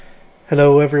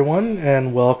Hello, everyone,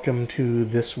 and welcome to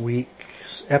this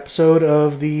week's episode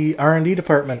of the R&D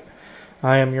Department.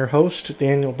 I am your host,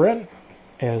 Daniel Brent.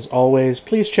 As always,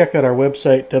 please check out our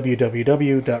website,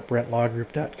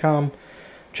 www.brentlawgroup.com.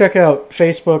 Check out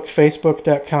Facebook,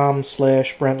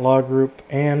 facebook.com/BrentLawGroup,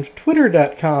 and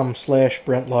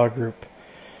twitter.com/BrentLawGroup.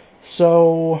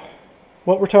 So,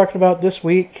 what we're talking about this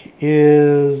week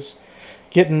is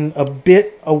getting a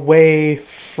bit away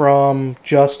from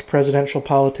just presidential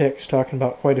politics, talking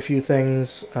about quite a few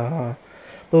things. A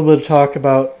little bit of talk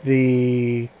about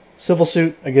the civil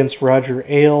suit against Roger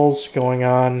Ailes going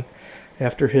on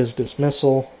after his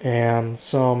dismissal, and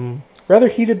some rather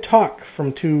heated talk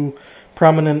from two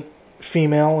prominent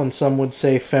female and some would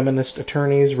say feminist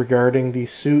attorneys regarding the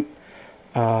suit.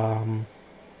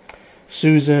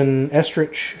 Susan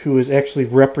Estrich, who is actually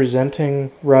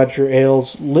representing Roger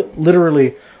Ailes,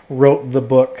 literally wrote the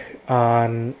book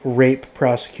on rape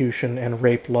prosecution and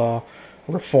rape law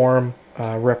reform,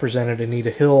 represented Anita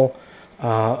Hill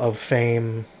of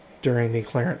fame during the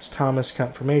Clarence Thomas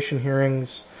confirmation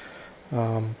hearings.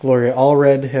 Gloria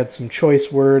Allred had some choice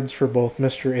words for both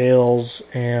Mr. Ailes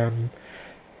and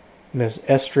Ms.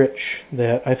 Estrich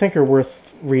that I think are worth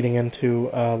reading into.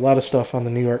 A lot of stuff on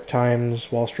the New York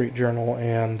Times, Wall Street Journal,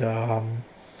 and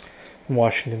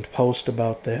Washington Post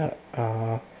about that.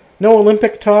 No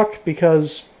Olympic talk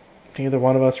because neither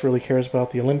one of us really cares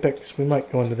about the Olympics. We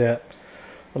might go into that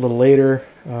a little later.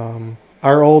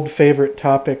 Our old favorite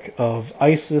topic of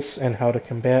ISIS and how to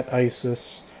combat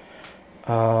ISIS.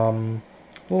 A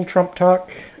little Trump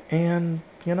talk, and,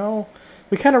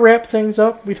 we kind of wrap things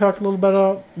up. We talk a little bit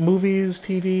about movies,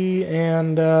 TV,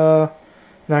 and,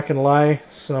 not going to lie,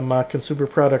 some consumer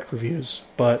product reviews.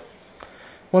 But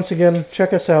once again,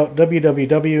 check us out,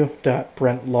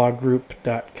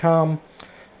 www.brentlawgroup.com.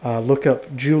 Look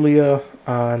up Julia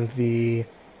on the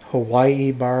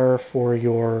Hawaii bar for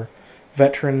your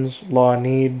veterans law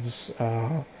needs.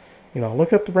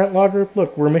 Look up the Brent Law Group.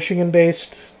 Look, we're a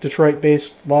Michigan-based,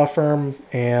 Detroit-based law firm,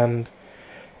 and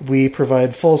we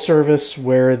provide full service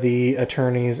where the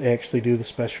attorneys actually do the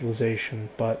specialization.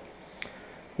 But,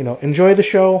 enjoy the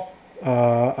show.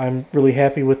 I'm really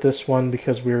happy with this one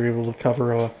because we were able to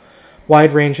cover a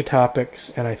wide range of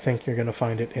topics, and I think you're going to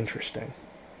find it interesting.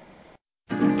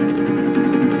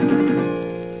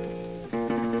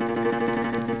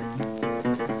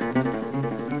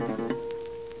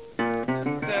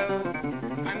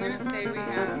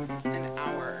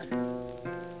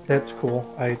 That's cool.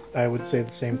 I would say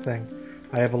the same thing.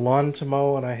 I have a lawn to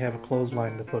mow and I have a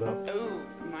clothesline to put up. Oh,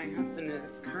 my husband is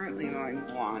currently mowing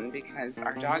the lawn because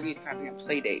our doggie's having a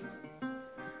play date.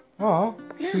 Aw,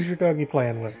 yeah. Who's your doggie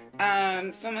playing with?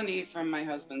 Somebody from my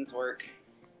husband's work,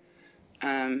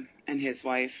 and his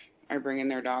wife are bringing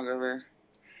their dog over.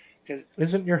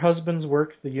 Isn't your husband's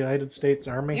work the United States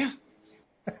Army? Yeah.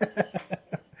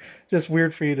 Just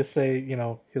weird for you to say,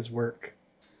 his work.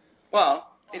 Well,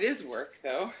 it is work,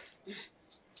 though.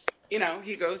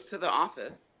 He goes to the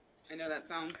office. I know that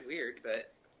sounds weird, but...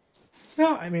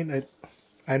 No, I mean,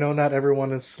 I know not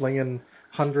everyone is slinging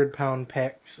 100-pound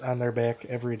packs on their back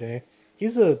every day.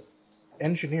 He's a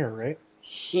engineer, right?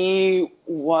 He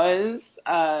was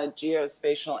a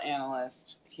geospatial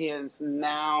analyst. He is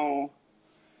now...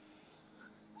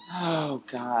 Oh,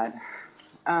 God.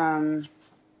 I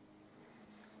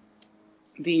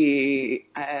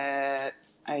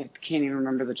can't even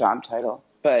remember the job title,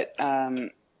 but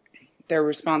they're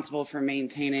responsible for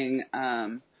maintaining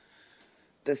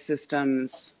the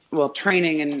systems,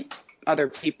 training and other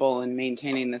people in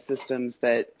maintaining the systems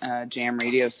that jam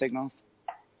radio signals.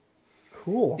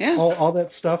 Cool. Yeah. All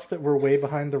that stuff that we're way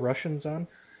behind the Russians on?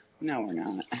 No, we're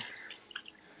not.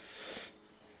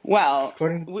 Well,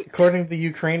 according to the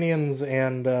Ukrainians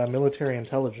and military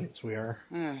intelligence, we are.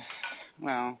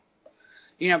 Well,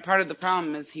 part of the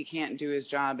problem is he can't do his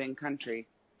job in country.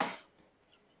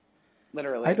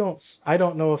 Literally. I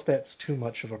don't know if that's too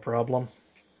much of a problem.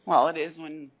 Well, it is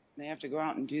when they have to go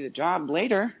out and do the job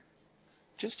later.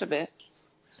 Just a bit.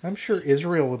 I'm sure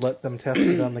Israel would let them test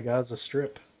it on the Gaza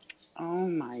Strip. Oh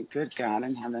my good God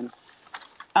in heaven.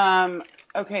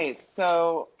 Okay,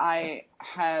 so I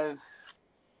have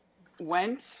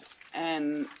went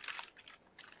and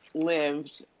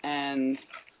lived and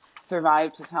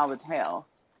survived to tell the tale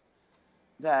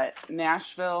that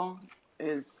Nashville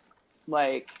is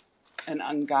like an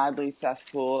ungodly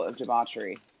cesspool of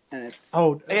debauchery. And it's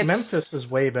Memphis is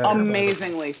way better.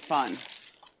 Amazingly fun.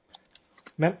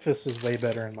 Memphis is way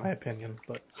better in my opinion,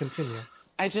 but continue.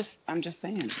 I'm just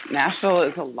saying, Nashville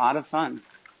is a lot of fun.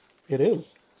 It is.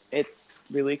 It's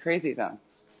really crazy though.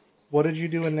 What did you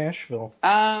do in Nashville?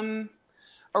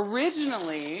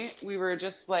 Originally, we were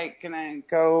just like gonna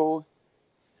go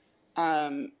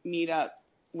meet up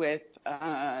with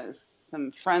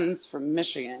some friends from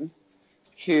Michigan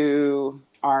who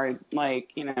are like,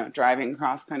 driving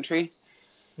cross country.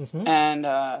 Mm-hmm. And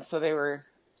so they were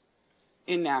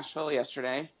in Nashville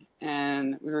yesterday,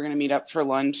 and we were going to meet up for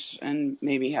lunch and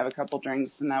maybe have a couple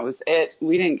drinks, and that was it.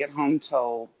 We didn't get home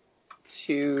till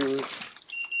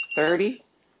 2:30.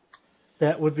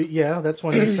 That would be, that's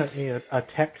when you sent me a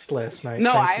text last night.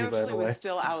 No, Thank I you, by actually the way. was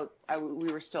still out.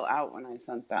 We were still out when I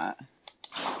sent that.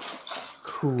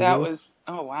 Cool. That was,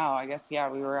 oh wow, I guess, yeah,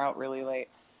 we were out really late.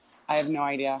 I have no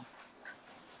idea.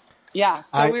 Yeah,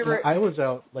 so I was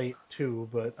out late too,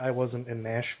 but I wasn't in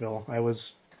Nashville. I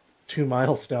was 2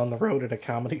 miles down the road at a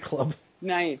comedy club.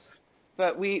 Nice.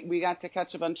 But we got to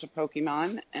catch a bunch of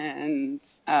Pokemon and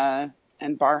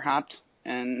bar hopped,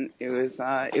 and it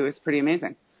was pretty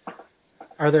amazing.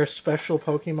 Are there special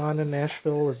Pokemon in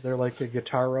Nashville? Is there like a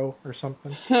Guitaro or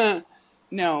something?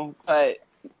 No, but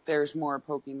there's more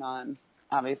Pokemon,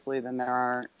 obviously, than there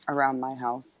are around my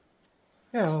house.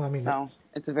 Yeah, well, I mean, so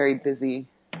it's a very busy.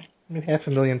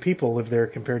 500,000 people live there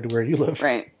compared to where you live.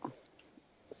 Right.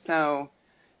 So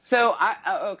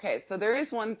okay. So there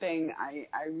is one thing I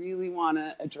really want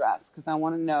to address because I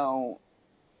want to know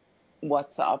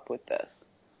what's up with this.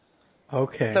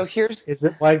 Okay. So is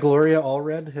it why Gloria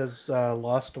Allred has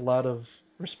lost a lot of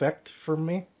respect from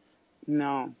me?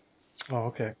 No. Oh,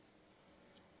 okay.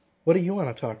 What do you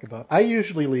want to talk about? I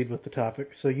usually lead with the topic,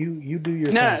 so you do your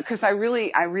thing. No, because I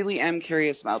really am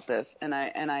curious about this, and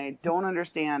I don't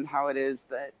understand how it is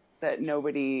that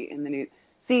nobody in the news.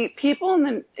 See, people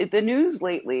in the news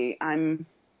lately, I'm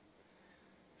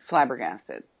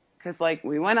flabbergasted because like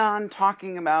we went on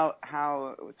talking about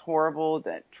how it was horrible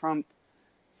that Trump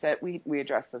said we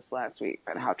addressed this last week,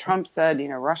 but how Trump said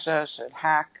Russia should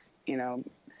hack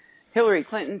Hillary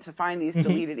Clinton to find these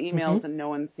deleted emails, and no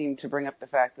one seemed to bring up the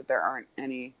fact that there aren't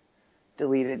any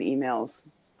deleted emails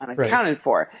unaccounted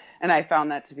for. And I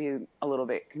found that to be a little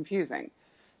bit confusing.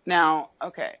 Now,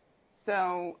 okay,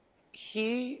 so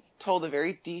he told a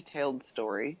very detailed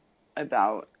story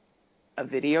about a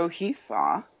video he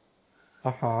saw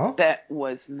that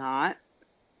was not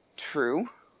true.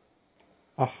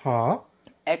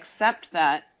 Except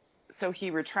that, so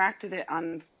he retracted it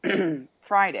on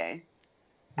Friday,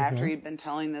 after he'd been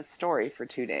telling this story for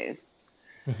 2 days.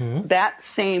 That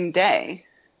same day,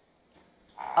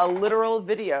 a literal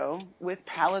video with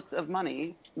pallets of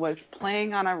money was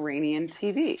playing on Iranian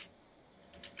TV.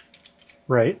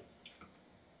 Right.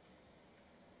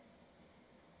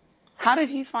 How did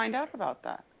he find out about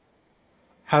that?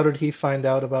 How did he find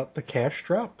out about the cash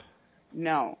drop?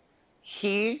 No.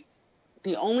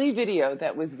 The only video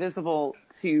that was visible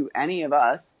to any of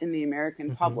us in the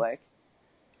American public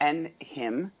and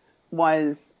him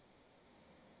was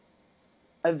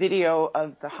a video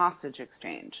of the hostage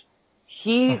exchange.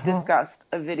 He discussed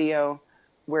a video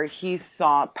where he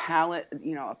saw a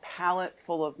pallet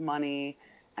full of money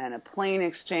and a plane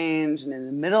exchange and in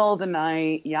the middle of the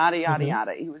night, yada, yada,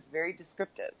 yada. He was very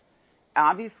descriptive.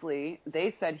 Obviously,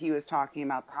 they said he was talking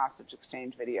about the hostage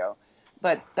exchange video,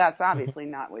 but that's obviously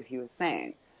not what he was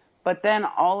saying. But then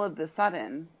all of a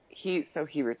sudden, he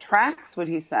retracts what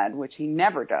he said, which he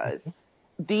never does.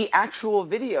 The actual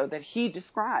video that he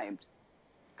described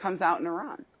comes out in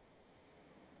Iran.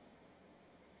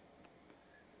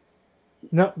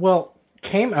 No, well,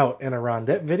 came out in Iran.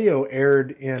 That video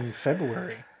aired in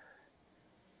February.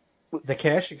 The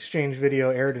cash exchange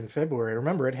video aired in February.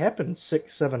 Remember, it happened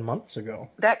 6-7 months ago.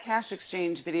 That cash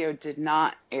exchange video did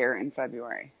not air in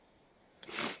February.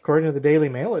 According to the Daily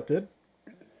Mail, it did.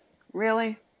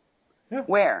 Really? Yeah.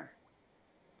 Where?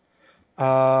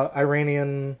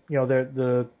 Iranian,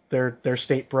 their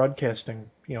state broadcasting,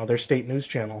 their state news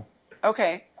channel.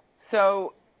 Okay,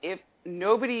 so if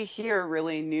nobody here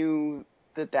really knew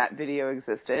that video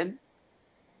existed,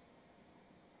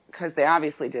 because they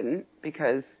obviously didn't,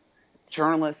 because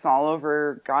journalists all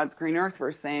over God's green earth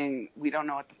were saying, we don't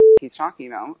know what the he's talking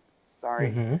about.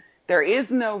 Sorry. There is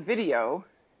no video.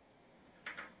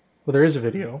 Well, there is a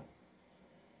video.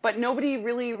 But nobody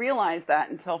really realized that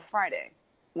until Friday,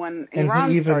 when and Iran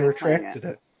he even started retracted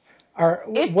playing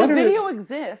it. If the video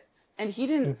exists and he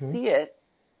didn't see it,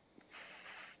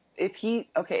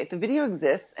 if the video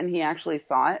exists and he actually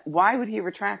saw it, why would he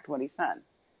retract what he said?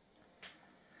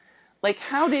 Like,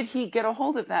 how did he get a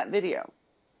hold of that video?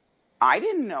 I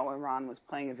didn't know Iran was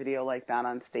playing a video like that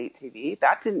on state TV.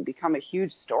 That didn't become a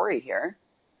huge story here.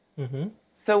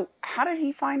 So how did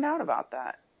he find out about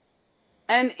that?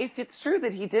 And if it's true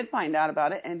that he did find out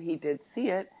about it and he did see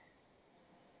it,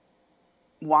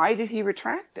 why did he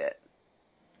retract it?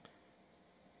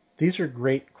 these are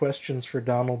great questions for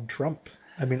Donald Trump.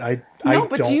 I mean, I but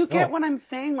don't do you know. get what I'm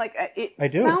saying? Like, it I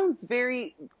do. sounds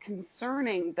very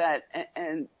concerning that,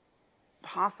 and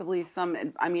possibly some,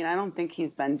 I mean, I don't think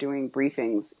he's been doing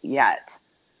briefings yet.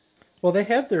 Well, they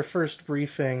had their first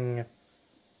briefing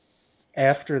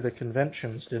after the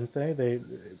conventions, didn't they?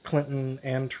 Clinton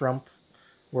and Trump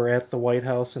were at the White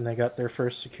House and they got their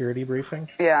first security briefing.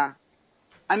 Yeah.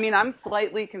 I mean, I'm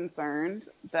slightly concerned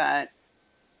that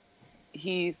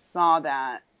he saw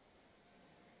that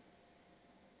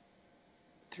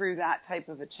through that type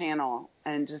of a channel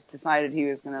and just decided he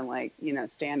was going to, like, you know,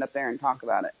 stand up there and talk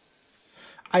about it.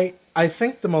 I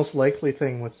think the most likely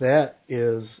thing with that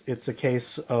is it's a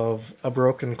case of a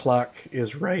broken clock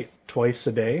is right twice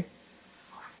a day.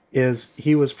 Is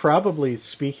he was probably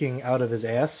speaking out of his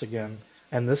ass again,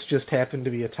 and this just happened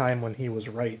to be a time when he was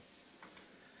right.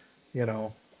 You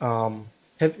know,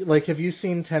 have you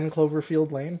seen 10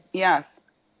 Cloverfield Lane? Yes.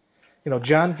 You know,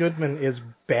 John Goodman is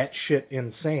batshit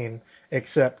insane,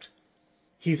 except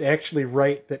he's actually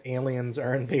right that aliens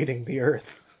are invading the Earth.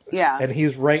 Yeah. And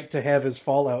he's right to have his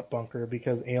fallout bunker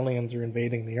because aliens are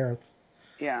invading the Earth.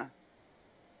 Yeah.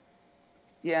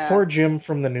 Yeah. Poor Jim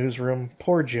from the newsroom.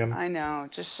 Poor Jim. I know.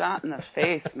 Just shot in the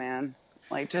face, man.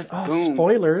 Like, just boom.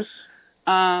 Spoilers.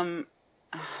 I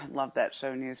love that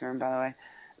show, Newsroom, by the way.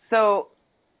 So,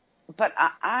 but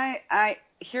I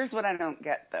here's what I don't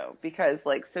get, though, because,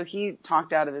 like, so he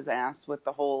talked out of his ass with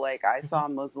the whole, like, I saw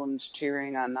Muslims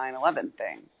cheering on 9/11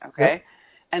 thing, okay? Yep.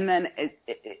 And then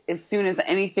as soon as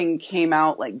anything came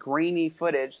out, like grainy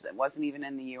footage that wasn't even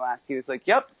in the U.S., he was like,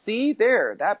 yep, see,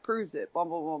 there, that proves it, blah,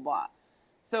 blah, blah, blah.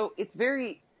 So it's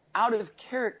very out of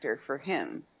character for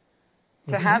him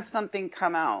to have something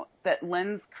come out that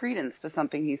lends credence to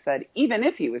something he said, even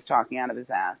if he was talking out of his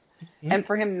ass, and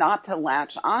for him not to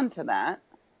latch onto that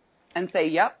and say,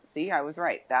 yep, see, I was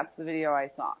right. That's the video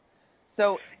I saw.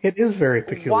 So it is very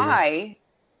peculiar.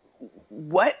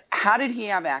 How did he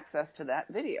have access to that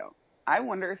video? I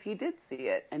wonder if he did see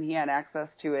it and he had access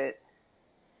to it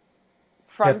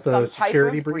from some type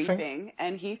of briefing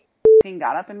and he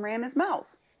got up and ran his mouth.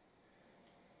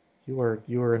 You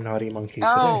were a naughty monkey today.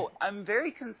 Oh, I'm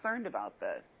very concerned about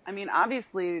this. I mean,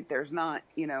 obviously there's not,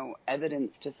 you know,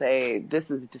 evidence to say this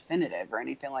is definitive or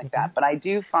anything like that, but I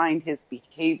do find his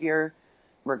behavior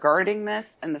regarding this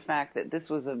and the fact that this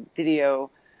was a video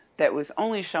that was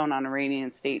only shown on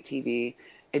Iranian state TV.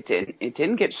 It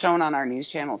didn't get shown on our news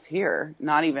channels here,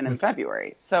 not even in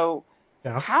February. So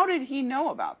how did he know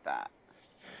about that?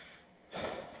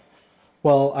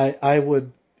 Well, I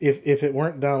would, if it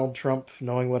weren't Donald Trump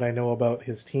knowing what I know about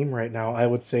his team right now, I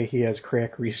would say he has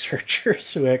crack researchers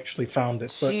who actually found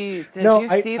it. But Jeez, did you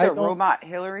see the Robot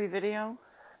Hillary video?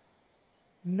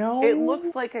 No. It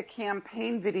looks like a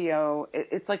campaign video.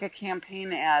 It's like a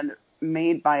campaign ad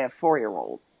made by a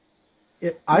 4-year-old.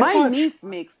 My niece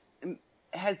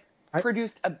has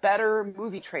produced a better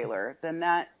movie trailer than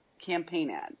that campaign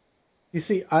ad. You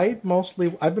see, I've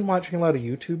been watching a lot of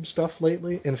YouTube stuff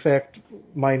lately. In fact,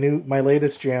 my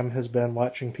latest jam has been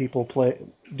watching people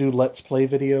do Let's Play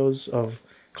videos of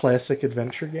classic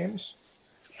adventure games.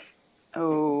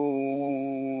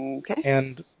 Okay.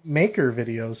 And maker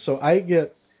videos. So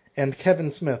and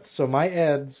Kevin Smith. So my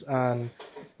ads on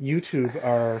YouTube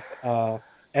are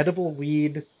edible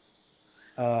weed,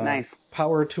 nice.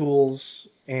 power tools,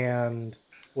 and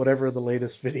whatever the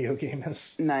latest video game is.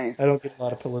 Nice. I don't get a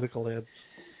lot of political ads.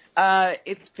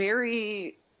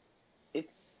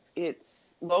 It's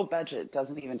low budget.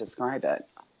 Doesn't even describe it.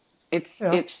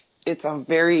 It's a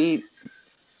very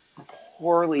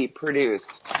poorly produced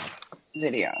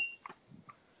video,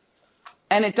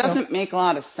 and it doesn't make a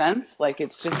lot of sense. Like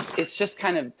it's just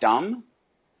kind of dumb.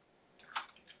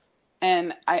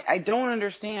 And I don't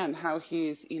understand how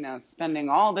he's, you know, spending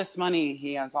all this money.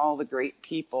 He has all the great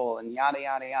people and yada,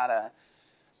 yada,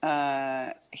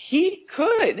 yada. He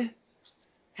could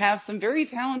have some very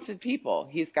talented people.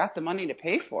 He's got the money to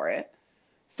pay for it.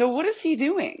 So what is he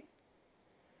doing?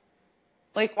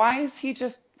 Like, why is he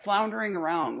just floundering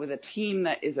around with a team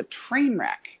that is a train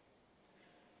wreck?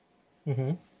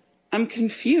 Mm-hmm. I'm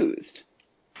confused.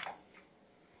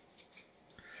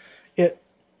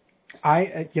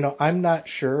 I'm not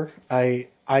sure.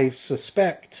 I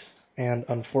suspect, and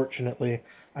unfortunately,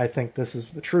 I think this is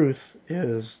the truth,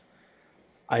 is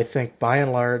I think by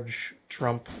and large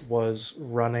Trump was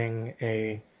running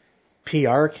a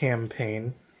PR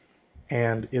campaign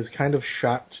and is kind of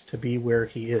shocked to be where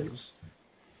he is.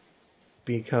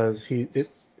 Because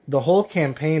the whole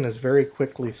campaign is very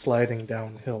quickly sliding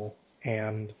downhill.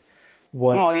 And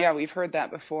Well, yeah, we've heard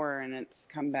that before, and it's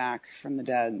come back from the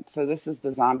dead. So this is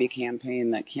the zombie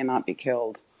campaign that cannot be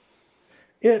killed.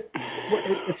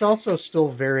 It's also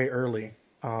still very early.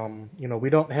 We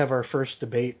don't have our first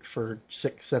debate for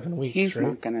 6-7 weeks,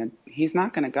 right? He's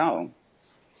not gonna go.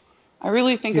 I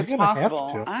really think He's it's gonna have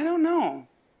possible. to. I don't know.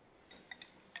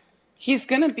 He's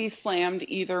gonna be slammed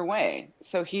either way.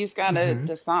 So he's got to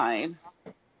decide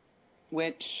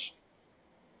which.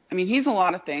 I mean, he's a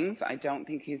lot of things. I don't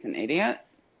think he's an idiot.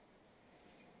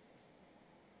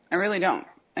 I really don't.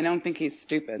 I don't think he's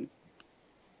stupid.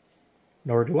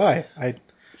 Nor do I. I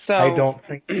don't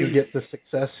think you get the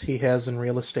success he has in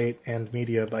real estate and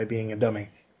media by being a dummy.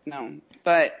 No,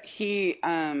 but his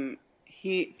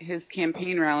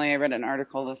campaign rally, I read an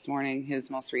article this morning, his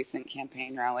most recent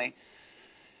campaign rally,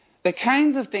 the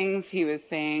kinds of things he was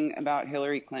saying about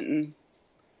Hillary Clinton,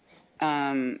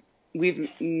 we've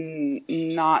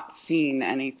not seen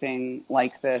anything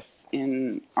like this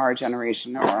in our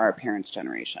generation or our parents'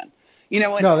 generation.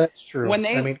 No, that's true.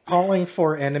 Calling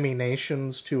for enemy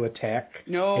nations to attack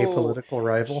a political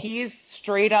rival. He's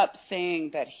straight up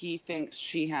saying that he thinks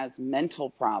she has mental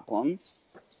problems.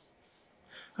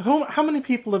 How many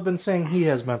people have been saying he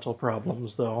has mental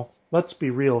problems, though? Let's be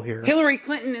real here. Hillary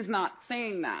Clinton is not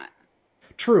saying that.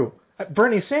 True.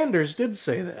 Bernie Sanders did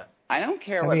say that. I don't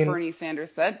care what Bernie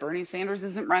Sanders said. Bernie Sanders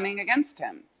isn't running against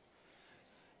him.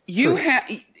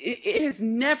 It has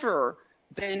never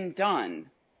been done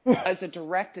as a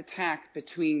direct attack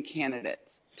between candidates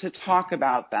to talk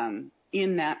about them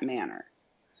in that manner.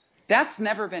 That's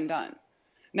never been done.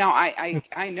 Now,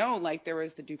 I know, like, there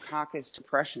was the Dukakis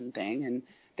depression thing, and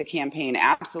the campaign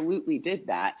absolutely did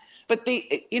that. But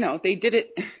they did it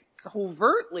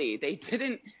covertly. They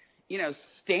didn't,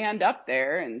 stand up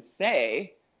there and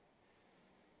say,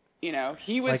 he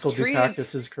was Michael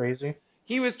Dukakis is crazy.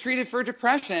 He was treated for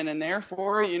depression, and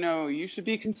therefore, you should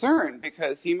be concerned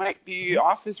because he might be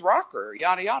off his rocker,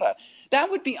 yada, yada. That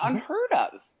would be unheard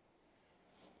of.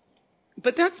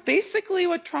 But that's basically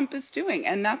what Trump is doing.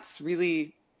 And that's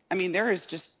really,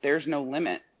 there's no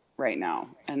limit right now.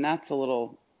 And that's a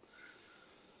little...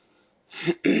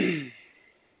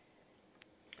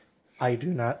 I do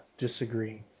not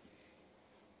disagree.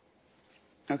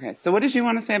 Okay, so what did you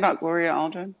want to say about Gloria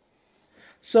Allred?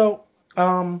 So,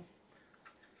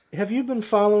 have you been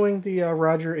following the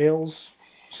Roger Ailes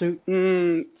suit?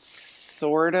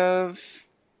 Sort of.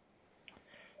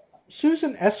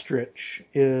 Susan Estrich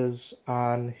is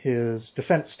on his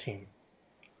defense team.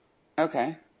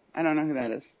 Okay. I don't know who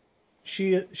that is.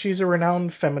 She's a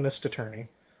renowned feminist attorney.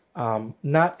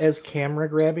 Not as camera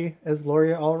grabby as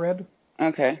Gloria Allred.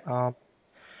 Okay.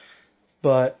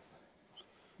 But,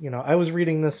 I was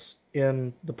reading this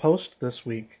in the Post this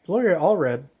week. Gloria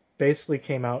Allred basically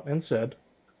came out and said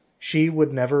she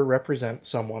would never represent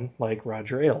someone like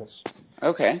Roger Ailes.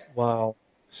 Okay. While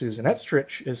Susan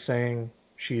Estrich is saying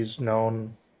she's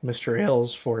known Mr.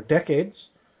 Ailes for decades,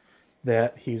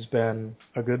 that he's been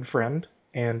a good friend,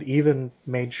 and even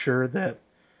made sure that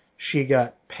she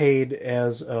got paid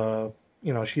as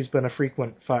she's been a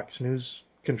frequent Fox News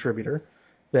contributor,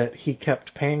 that he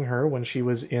kept paying her when she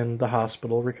was in the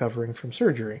hospital recovering from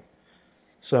surgery.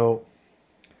 So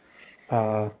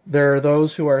there are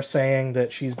those who are saying that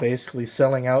she's basically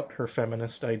selling out her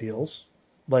feminist ideals,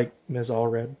 like Ms.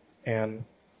 Allred and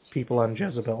people on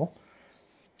Jezebel.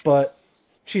 But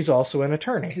she's also an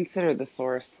attorney. Consider the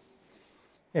source.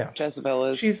 Yeah.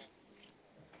 Jezebel is...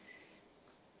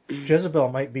 Jezebel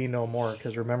might be no more,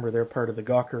 because remember, they're part of the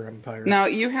Gawker Empire. No,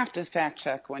 you have to fact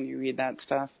check when you read that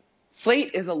stuff.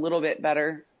 Slate is a little bit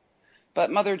better, but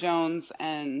Mother Jones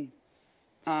and...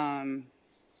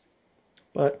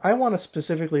 But I want to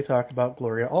specifically talk about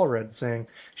Gloria Allred saying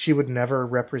she would never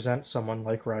represent someone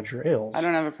like Roger Ailes. I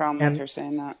don't have a problem with her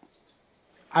saying that.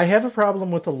 I have a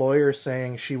problem with a lawyer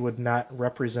saying she would not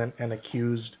represent an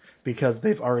accused because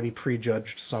they've already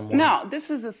prejudged someone. No, this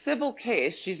is a civil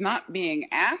case. She's not being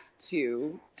asked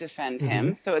to defend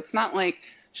him, so it's not like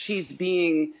she's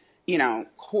being,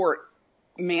 court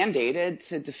mandated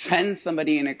to defend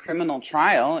somebody in a criminal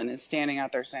trial and is standing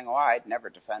out there saying, I'd never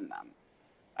defend them.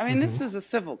 This is a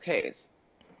civil case.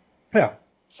 Yeah.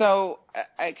 So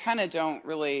I kind of don't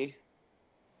really...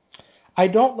 I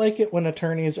don't like it when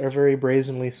attorneys are very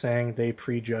brazenly saying they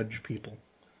prejudge people.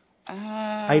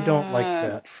 I don't like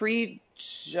that.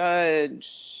 Prejudge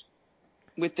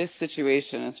with this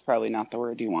situation is probably not the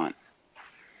word you want.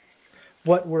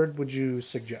 What word would you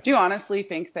suggest? Do you honestly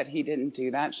think that he didn't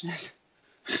do that shit?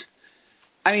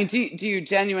 Do you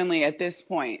genuinely at this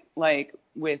point, like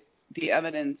with the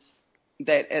evidence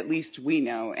that at least we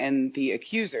know and the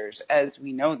accusers as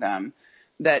we know them,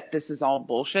 that this is all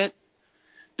bullshit?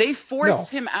 They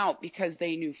forced him out because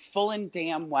they knew full and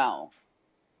damn well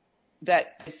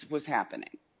that this was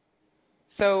happening.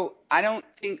 So I don't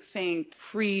think saying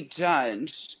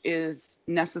prejudge is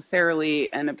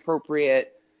necessarily an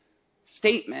appropriate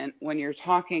statement when you're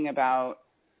talking about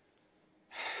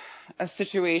a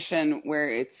situation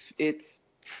where it's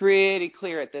pretty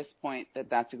clear at this point that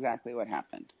that's exactly what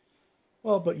happened.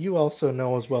 Well, but you also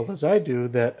know as well as I do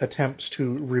that attempts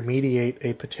to remediate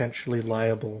a potentially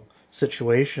liable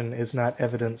situation is not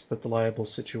evidence that the liable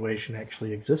situation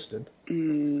actually existed.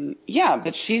 Yeah,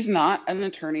 but she's not an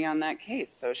attorney on that case,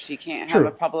 so she can't have True.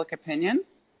 a public opinion.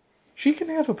 She can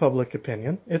have a public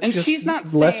opinion. It's And just she's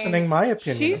not lessening saying, my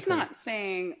opinion. She's not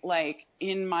saying, like,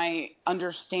 in my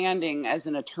understanding as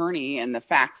an attorney and the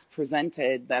facts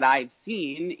presented that I've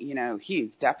seen, you know, he's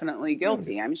definitely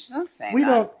guilty. I mean, she's not saying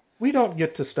that. We don't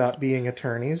get to stop being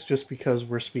attorneys just because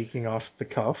we're speaking off the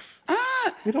cuff.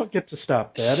 We don't get to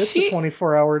stop that. It's a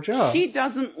 24-hour job. She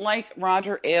doesn't like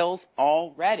Roger Ailes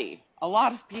already. A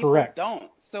lot of people don't.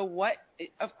 So what?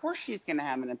 Of course she's going to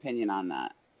have an opinion on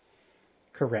that.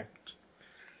 Correct.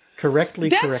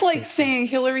 That's like saying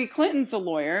Hillary Clinton's a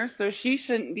lawyer, so she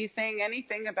shouldn't be saying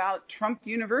anything about Trump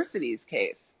University's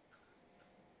case.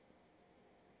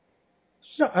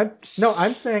 No,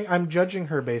 I'm saying I'm judging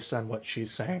her based on what she's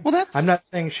saying. Well, I'm not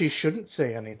saying she shouldn't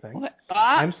say anything.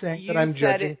 I'm saying that I'm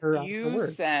judging her on her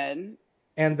words. You said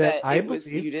and that I believe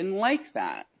you didn't like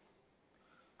that.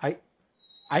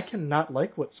 I cannot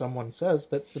like what someone says.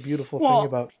 That's the beautiful thing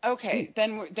about. Okay, speech.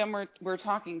 then we're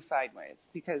talking sideways,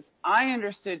 because I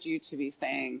understood you to be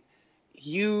saying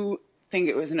you think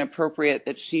it was inappropriate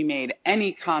that she made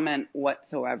any comment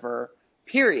whatsoever.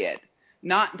 Period.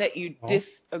 Not that you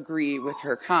disagree with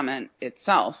her comment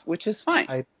itself, which is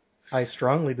fine. I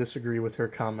strongly disagree with her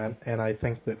comment, and I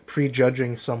think that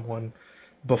prejudging someone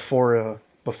before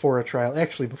a trial,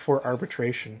 actually before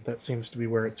arbitration, that seems to be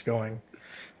where it's going,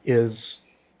 is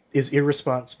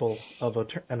irresponsible of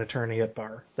an attorney at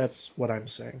bar. That's what I'm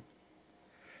saying.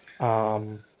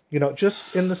 Just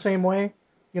in the same way,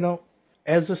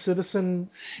 as a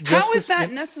citizen. How is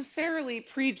that necessarily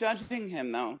prejudging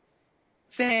him, though?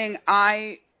 Saying,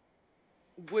 I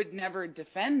would never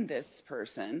defend this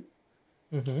person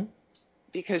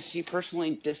because she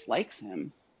personally dislikes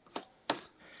him.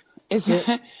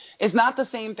 It's not the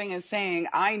same thing as saying,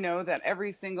 I know that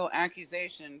every single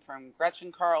accusation from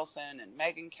Gretchen Carlson and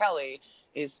Megyn Kelly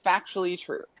is factually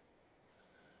true.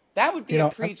 That would be a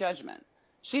prejudgment.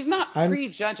 She's not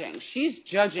prejudging. She's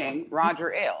judging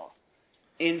Roger Ailes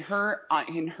in her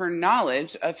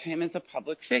knowledge of him as a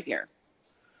public figure.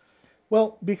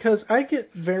 Well, because I get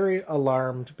very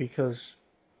alarmed because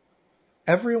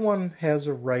everyone has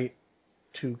a right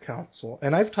to counsel.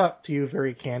 And I've talked to you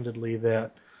very candidly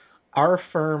that our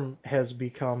firm has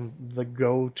become the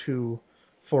go-to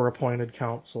for appointed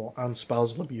counsel on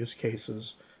spousal abuse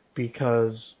cases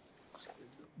because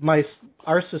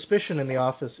our suspicion in the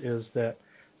office is that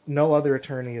no other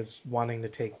attorney is wanting to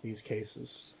take these cases.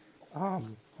 I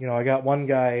got one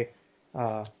guy,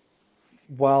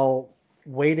 while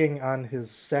waiting on his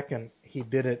second, he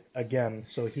did it again.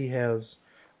 So he has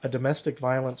a domestic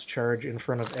violence charge in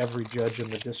front of every judge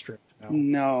in the district now.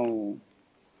 No.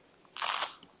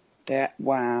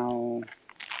 Wow.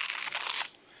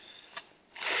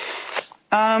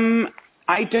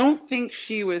 I don't think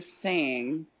she was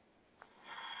saying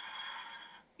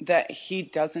that he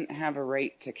doesn't have a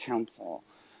right to counsel.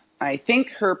 I think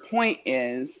her point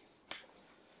is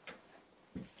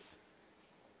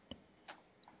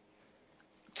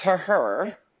to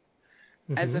her,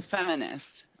 as a feminist,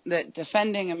 that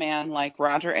defending a man like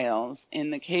Roger Ailes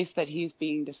in the case that he's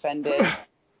being defended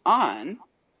on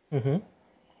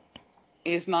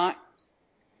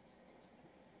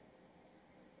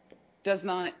does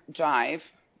not jive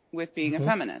with being a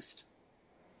feminist.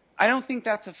 I don't think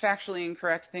that's a factually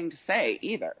incorrect thing to say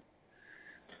either.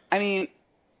 I mean,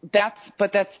 that's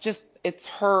just, it's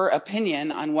her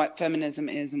opinion on what feminism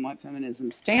is and what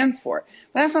feminism stands for.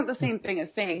 But that's not the same thing as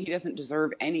saying he doesn't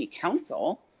deserve any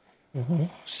counsel.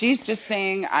 She's just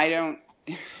saying, I don't...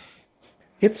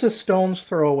 It's a stone's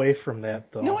throw away from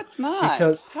that, though. No, it's not.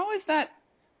 Because... How is that?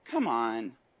 Come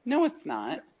on. No, it's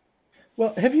not.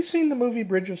 Well, have you seen the movie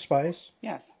Bridge of Spies?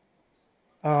 Yes.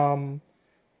 And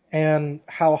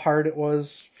how hard it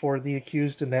was for the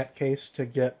accused in that case to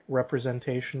get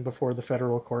representation before the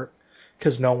federal court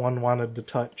because no one wanted to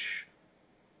touch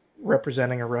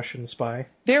representing a Russian spy?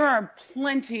 There are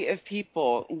plenty of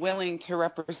people willing to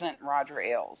represent Roger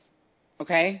Ailes,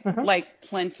 okay? Like,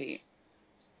 plenty.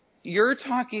 You're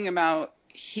talking about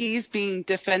he's being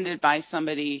defended by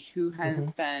somebody who has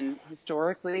been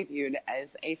historically viewed as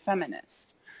a feminist.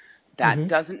 That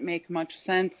doesn't make much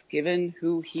sense given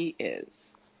who he is.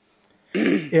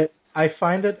 I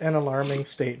find it an alarming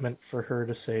statement for her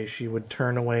to say she would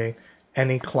turn away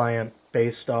any client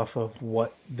based off of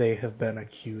what they have been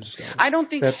accused of. I don't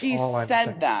think That's she all I'm said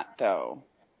saying. that, though.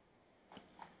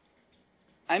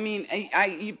 I mean,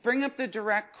 you bring up the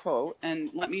direct quote and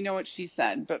let me know what she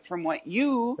said, but from what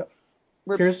you...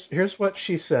 Here's what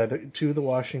she said to the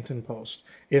Washington Post.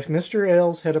 If Mr.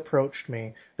 Ailes had approached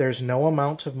me, there's no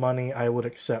amount of money I would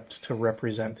accept to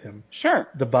represent him. Sure.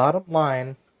 The bottom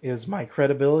line is my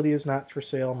credibility is not for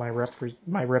sale,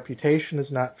 my reputation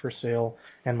is not for sale,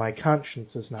 and my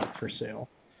conscience is not for sale.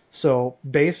 So,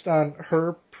 based on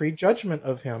her prejudgment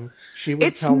of him, she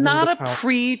would tell him... It's not a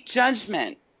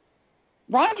prejudgment.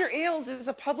 Roger Ailes is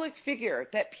a public figure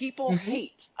that people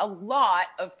hate. A lot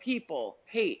of people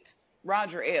hate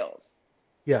Roger Ailes.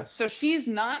 Yes. So she's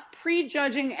not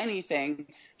prejudging anything.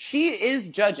 She is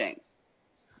judging.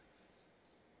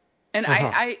 And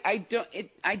I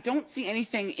don't see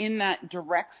anything in that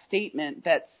direct statement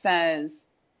that says,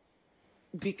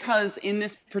 because in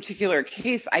this particular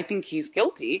case I think he's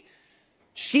guilty,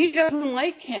 she doesn't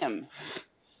like him.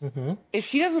 Mm-hmm. If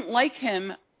she doesn't like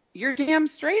him, you're damn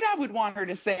straight I would want her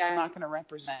to say, I'm not going to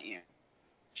represent you.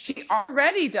 She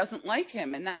already doesn't like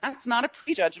him, and that's not a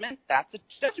prejudgment, that's a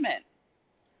judgment.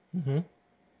 Mm-hmm.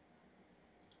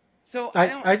 So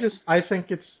I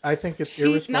think it's irresponsible.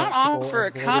 She's not offer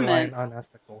a comment.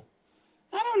 Unethical.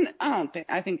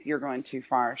 I think you're going too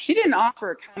far. She didn't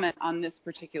offer a comment on this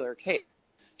particular case.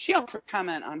 She offered a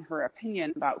comment on her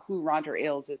opinion about who Roger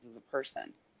Ailes is as a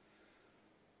person.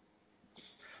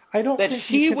 I don't that think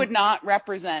she would not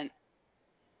represent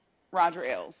Roger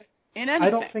Ailes in anything. I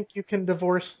don't think you can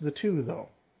divorce the two, though,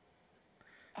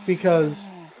 because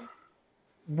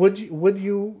would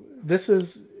you? This is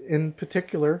in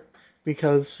particular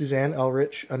because Suzanne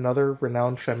Elrich, another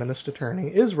renowned feminist attorney,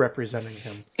 is representing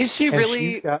him. Is she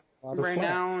really she's got a lot of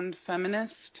renowned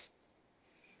feminist?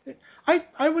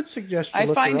 I would suggest you I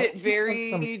look find her up. it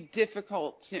very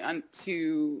difficult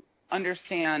to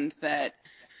understand that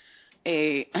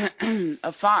a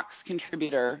Fox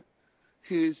contributor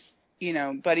who's,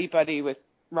 buddy with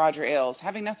Roger Ailes,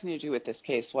 having nothing to do with this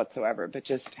case whatsoever, but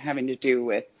just having to do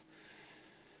with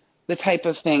the type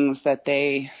of things that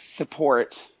they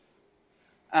support.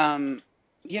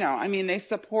 They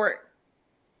support,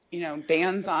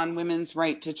 bans on women's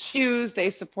right to choose.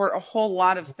 They support a whole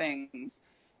lot of things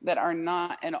that are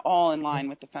not at all in line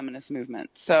with the feminist movement.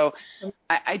 So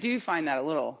I do find that a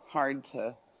little hard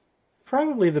to...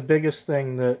 Probably the biggest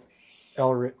thing that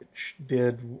Estrich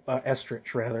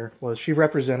was she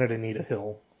represented Anita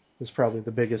Hill. Is probably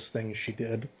the biggest thing she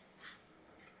did.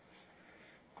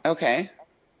 Okay.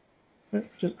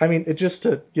 Just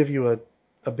to give you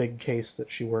a big case that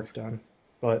she worked on.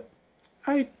 But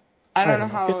I don't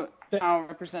know how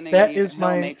representing Anita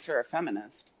Hill makes her a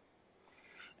feminist.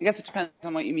 I guess it depends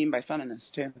on what you mean by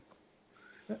feminist, too.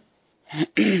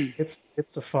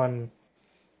 It's a fun,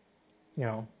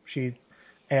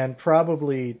 and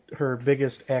probably her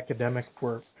biggest academic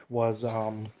work was,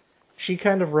 she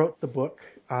kind of wrote the book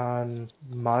on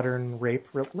modern rape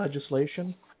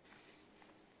legislation,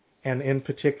 and in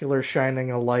particular shining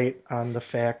a light on the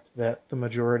fact that the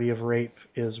majority of rape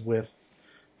is with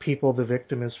people the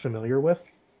victim is familiar with,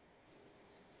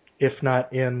 if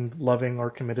not in loving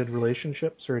or committed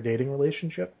relationships or a dating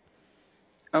relationship.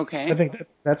 Okay. I think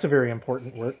that's a very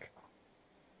important work.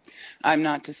 I'm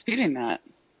not disputing that.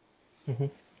 Mm-hmm.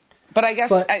 But I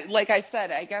guess, like I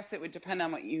said, I guess it would depend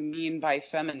on what you mean by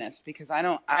feminist, because I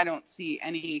don't see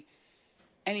any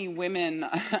women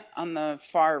on the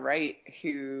far right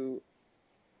who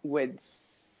would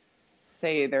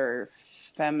say they're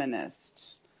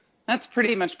feminists. That's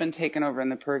pretty much been taken over in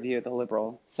the purview of the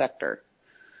liberal sector.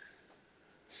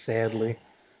 Sadly.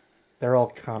 They're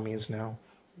all commies now.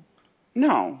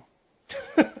 No.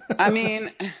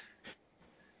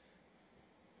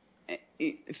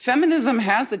 Feminism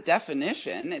has a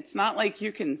definition. It's not like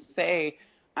you can say,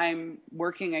 I'm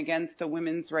working against the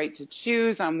women's right to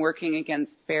choose, I'm working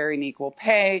against fair and equal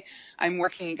pay, I'm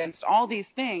working against all these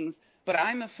things, but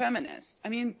I'm a feminist.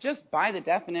 Just by the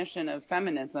definition of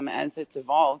feminism as it's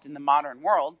evolved in the modern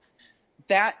world,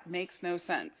 that makes no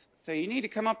sense. So you need to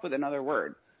come up with another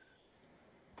word.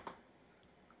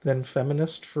 Then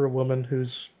feminist for a woman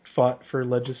who's fought for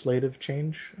legislative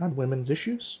change on women's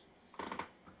issues?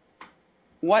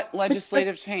 What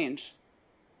legislative change?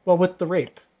 Well, with the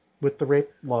rape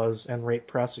laws and rape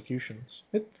prosecutions.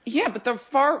 But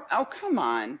come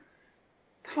on.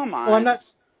 Well, I'm not,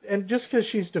 and just because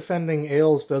she's defending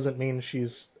Ailes doesn't mean she's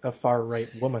a far-right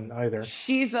woman either.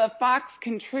 She's a Fox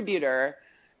contributor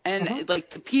And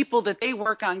like the people that they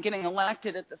work on getting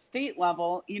elected at the state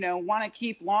level, want to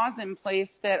keep laws in place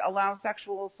that allow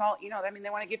sexual assault. They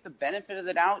want to give the benefit of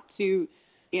the doubt to,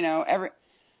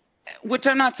 which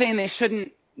I'm not saying they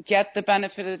shouldn't get the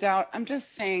benefit of the doubt. I'm just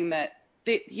saying that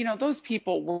those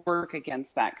people work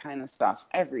against that kind of stuff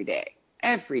every day.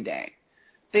 Every day.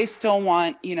 They still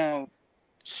want,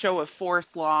 show of force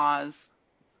laws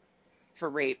for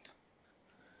rape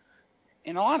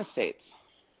in a lot of states.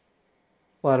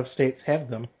 A lot of states have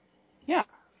them. Yeah.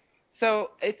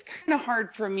 So it's kind of hard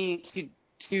for me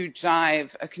to jive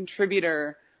a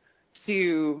contributor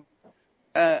to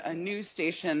a news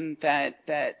station that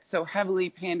so heavily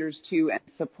panders to and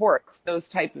supports those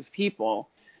type of people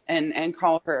and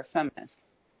call her a feminist.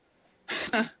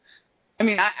 I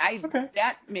mean, Okay.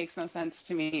 That makes no sense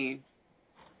to me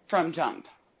from jump.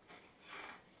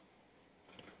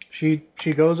 She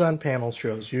goes on panel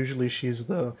shows. Usually she's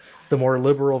the more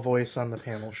liberal voice on the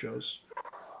panel shows.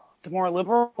 The more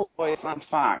liberal voice on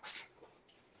Fox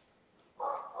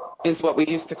is what we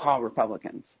used to call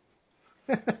Republicans.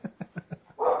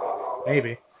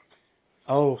 Maybe.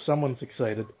 Oh, someone's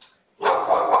excited.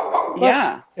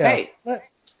 Yeah. Hey. But,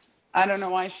 I don't know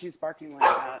why she's barking like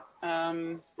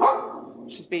that.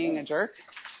 She's being a jerk.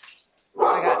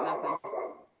 I got nothing.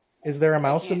 is there a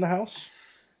mouse in the house?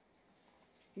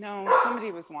 No,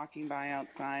 somebody was walking by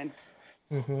outside.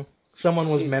 Mm-hmm. Someone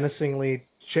was menacingly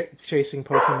chasing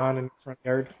Pokemon in the front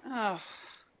yard. Oh,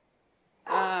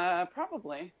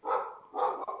 probably.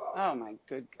 Oh my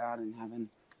good God in heaven!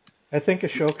 I think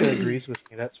Ashoka agrees with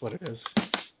me. That's what it is.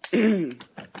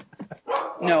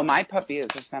 No, my puppy is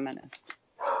a feminist.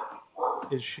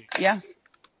 Is she? Yeah,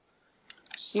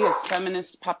 she is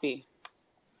feminist puppy.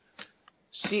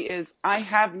 She is. I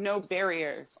have no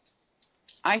barriers.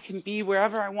 I can be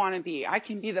wherever I want to be. I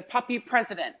can be the puppy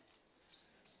president.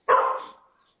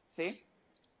 See?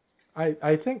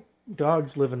 I think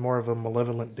dogs live in more of a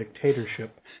malevolent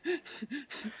dictatorship.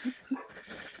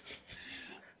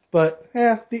 But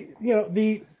I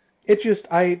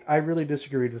really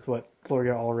disagreed with what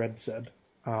Gloria Allred said,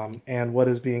 and what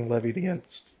is being levied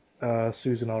against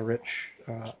Susan Ulrich,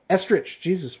 Estrich.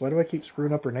 Jesus, why do I keep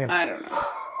screwing up her name? I don't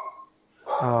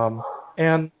know.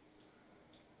 And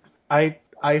I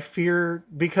fear,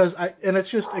 because and it's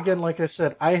just, again, like I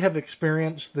said, I have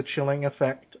experienced the chilling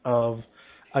effect of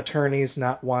attorneys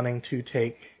not wanting to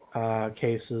take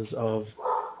cases of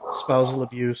spousal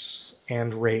abuse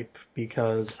and rape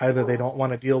because either they don't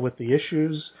want to deal with the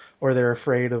issues or they're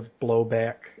afraid of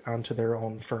blowback onto their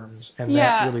own firms. And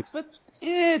yeah, that really... but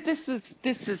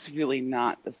this is really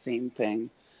not the same thing.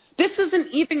 This isn't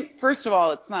even, first of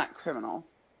all, it's not criminal,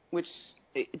 which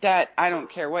that I don't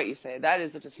care what you say. That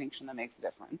is a distinction that makes a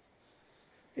difference.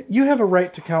 You have a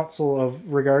right to counsel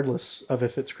regardless of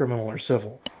if it's criminal or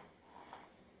civil.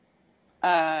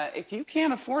 If you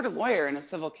can't afford a lawyer in a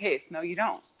civil case, no, you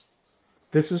don't.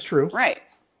 This is true. Right.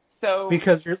 So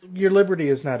because your liberty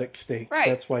is not at stake. Right.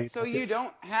 That's why. You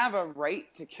don't have a right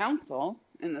to counsel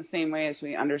in the same way as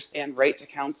we understand right to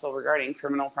counsel regarding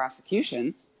criminal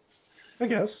prosecution. I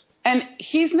guess. And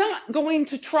he's not going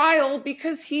to trial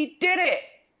because he did it.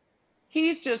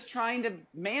 He's just trying to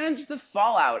manage the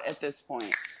fallout at this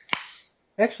point.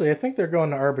 Actually, I think they're going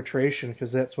to arbitration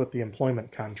because that's what the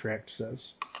employment contract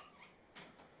says.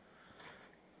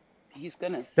 He's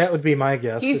gonna. That would be my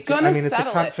guess. He's gonna settle it. It's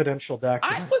a confidential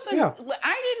document.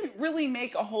 I didn't really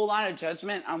make a whole lot of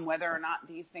judgment on whether or not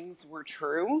these things were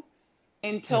true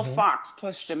until Fox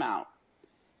pushed him out.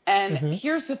 And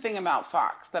here's the thing about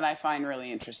Fox that I find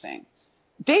really interesting.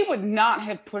 They would not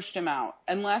have pushed him out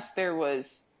unless there was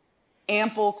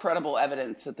ample, credible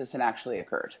evidence that this had actually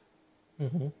occurred.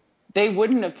 Mm-hmm. They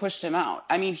wouldn't have pushed him out.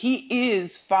 I mean, he is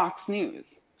Fox News.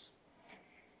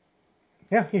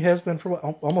 Yeah, he has been for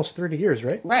almost 30 years,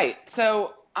 right? Right.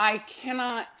 So I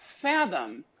cannot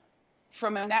fathom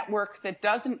from a network that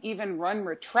doesn't even run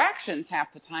retractions half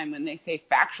the time when they say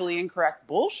factually incorrect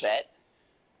bullshit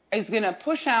is going to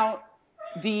push out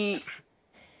the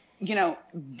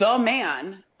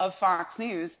man of Fox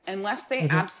News unless they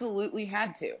absolutely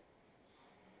had to.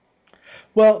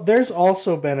 Well, there's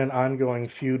also been an ongoing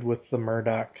feud with the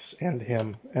Murdochs and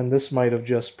him, and this might have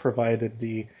just provided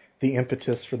the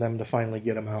impetus for them to finally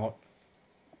get him out.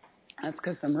 That's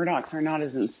because the Murdochs are not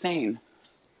as insane.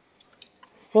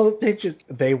 Well,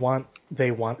 they want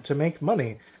to make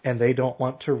money, and they don't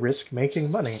want to risk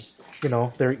making money.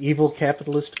 They're evil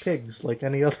capitalist pigs like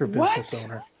any other business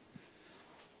owner.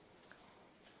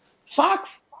 Fox,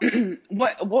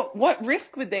 what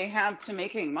risk would they have to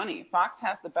making money? Fox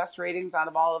has the best ratings out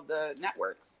of all of the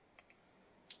networks.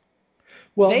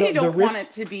 Well, they don't want it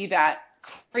to be that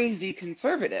crazy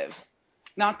conservative.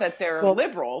 Not that they're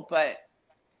liberal, but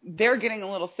they're getting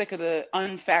a little sick of the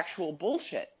unfactual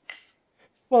bullshit.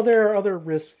 Well, there are other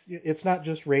risks. It's not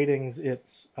just ratings.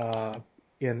 It's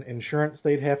in insurance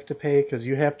they'd have to pay because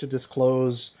you have to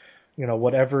disclose,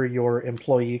 whatever your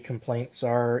employee complaints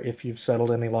are if you've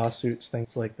settled any lawsuits, things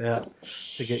like that,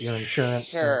 to get your insurance,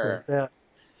 Sure. things like that.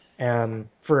 And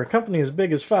for a company as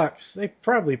big as Fox, they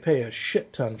probably pay a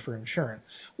shit ton for insurance.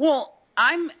 Well,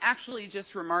 I'm actually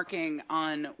just remarking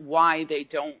on why they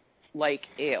don't like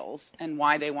Ailes and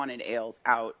why they wanted Ailes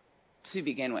out to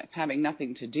begin with, having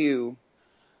nothing to do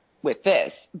with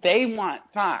this. They want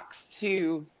Fox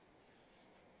to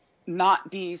not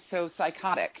be so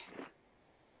psychotic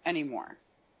anymore.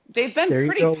 They've been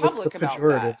pretty public about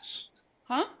that.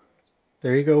 Huh?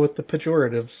 There you go with the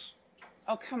pejoratives.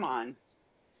 Oh, come on.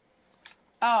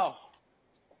 Oh.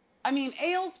 I mean,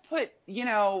 Ailes put,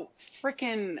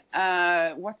 frickin',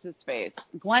 what's his face?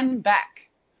 Glenn Beck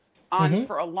on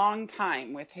for a long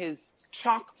time with his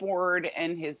chalkboard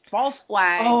and his false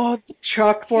flag. Oh, the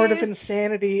chalkboard of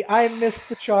insanity. I miss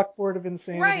the chalkboard of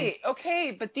insanity. Right,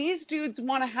 okay, but these dudes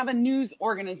want to have a news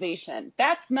organization.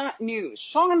 That's not news.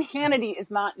 Sean Hannity is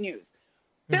not news.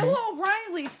 Bill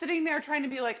O'Reilly sitting there trying to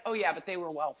be like, oh yeah, but they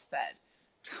were well fed.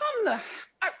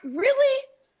 Really?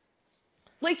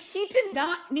 Like, he did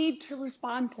not need to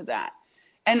respond to that.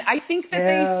 And I think that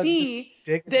they see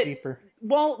dig that, deeper.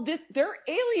 Well, they're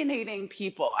alienating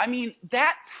people. I mean,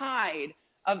 that tide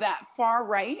of that far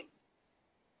right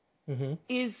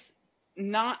is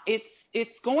not,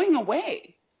 it's going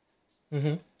away.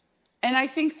 And I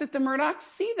think that the Murdochs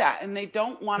see that, and they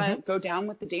don't want to go down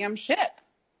with the damn ship.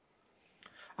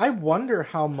 I wonder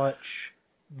how much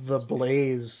the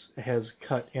Blaze has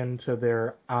cut into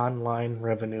their online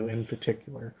revenue in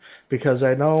particular, because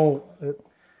I know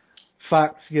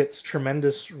Fox gets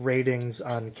tremendous ratings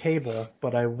on cable,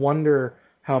 but I wonder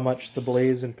how much the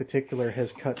Blaze in particular has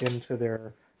cut into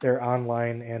their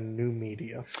online and new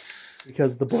media,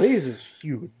 because the Blaze is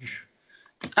huge.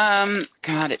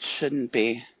 God, it shouldn't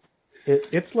be.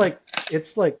 It's like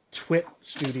Twit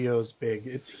Studios big.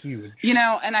 It's huge.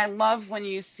 And I love when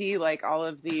you see like all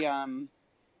of the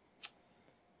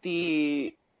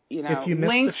if you miss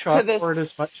links the chalkboard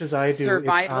as much as I do,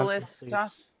 survivalist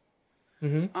stuff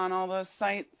on all those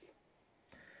sites.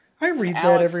 I read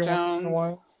that every once in a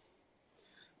while.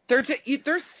 They're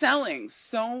selling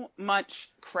so much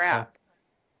crap.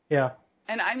 Yeah.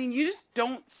 And I mean, you just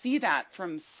don't see that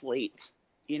from Slate.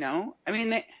 I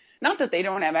mean, not that they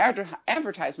don't have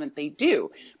advertisement, they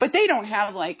do, but they don't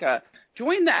have like a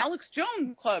join the Alex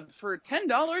Jones Club for $10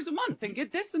 a month and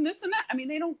get this and this and that. I mean,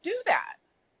 they don't do that.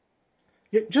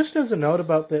 Yeah, just as a note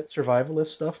about that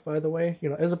survivalist stuff, by the way,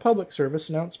 as a public service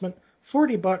announcement,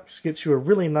 $40 gets you a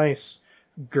really nice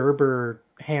Gerber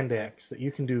hand axe that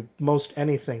you can do most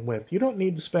anything with. You don't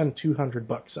need to spend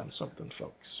 $200 on something,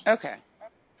 folks. Okay.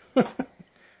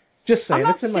 Just saying,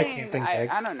 it's in my camping bag.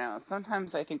 I don't know.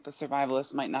 Sometimes I think the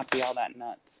survivalists might not be all that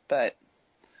nuts, but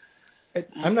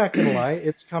I'm not going to lie,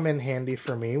 it's come in handy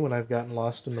for me when I've gotten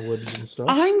lost in the woods and stuff.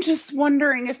 I'm just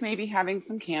wondering if maybe having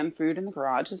some canned food in the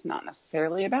garage is not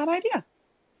necessarily a bad idea.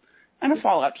 And a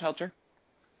fallout shelter.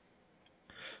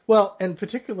 Well, and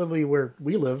particularly where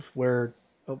we live, where,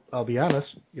 I'll be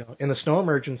honest, in a snow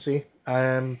emergency,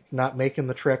 I'm not making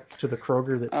the trek to the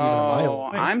Kroger that's even a mile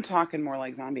away. I'm talking more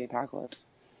like zombie apocalypse.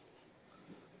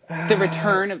 The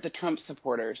return of the Trump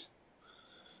supporters.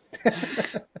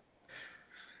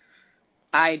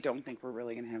 I don't think we're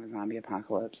really going to have a zombie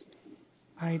apocalypse.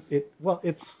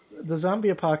 It's the zombie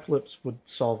apocalypse would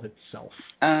solve itself.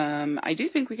 I do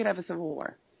think we could have a civil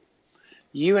war.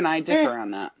 You and I differ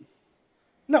on that.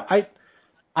 No,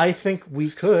 I think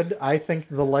we could. I think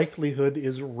the likelihood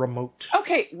is remote.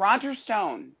 Okay, Roger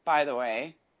Stone, by the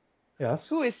way. Yes.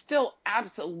 Who is still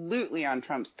absolutely on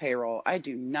Trump's payroll. I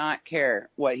do not care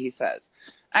what he says.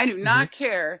 I do not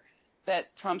care that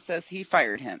Trump says he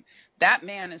fired him. That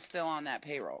man is still on that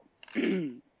payroll.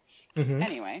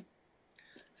 Anyway,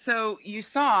 so you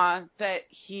saw that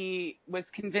he was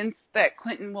convinced that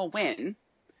Clinton will win,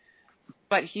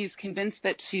 but he's convinced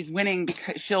that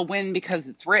she'll win because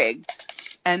it's rigged,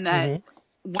 and that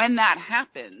when that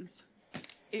happens,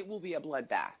 it will be a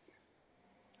bloodbath.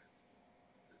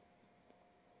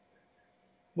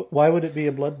 Why would it be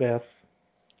a bloodbath?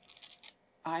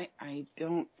 I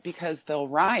don't, because they'll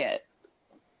riot,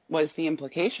 was the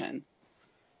implication.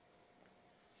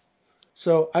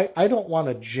 So I don't want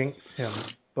to jinx him,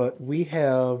 but we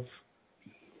have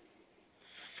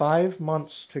 5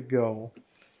 months to go,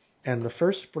 and the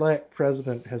first black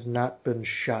president has not been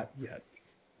shot yet.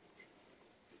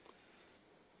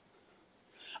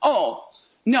 Oh,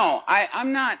 no,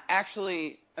 I'm not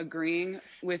actually agreeing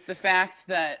with the fact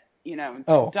that,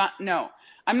 Oh. no,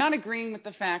 I'm not agreeing with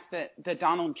the fact that the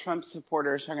Donald Trump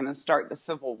supporters are going to start the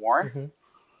Civil War.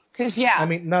 Because, I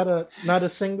mean, not a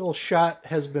single shot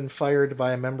has been fired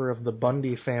by a member of the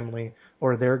Bundy family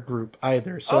or their group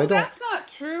either. So that's not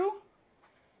true.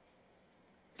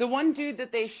 The one dude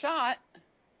that they shot,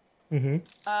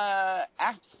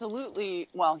 absolutely,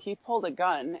 well, he pulled a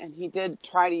gun, and he did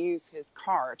try to use his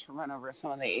car to run over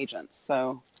some of the agents.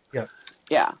 So,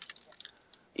 yeah.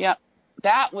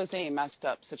 That was a messed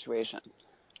up situation.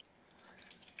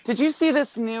 Did you see this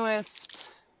newest,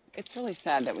 it's really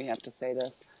sad that we have to say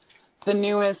this, the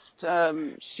newest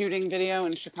shooting video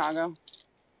in Chicago?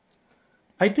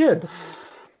 I did.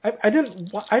 I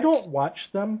don't watch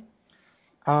them.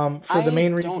 For the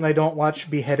main reason I don't watch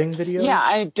beheading videos. Yeah,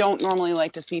 I don't normally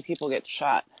like to see people get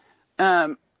shot.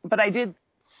 But I did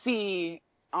see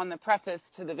on the preface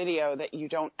to the video that you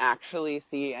don't actually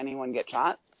see anyone get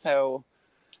shot. So,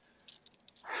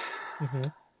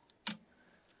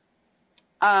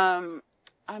 I'm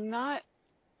not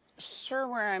sure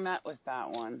where I'm at with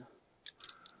that one.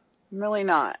 I'm really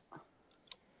not.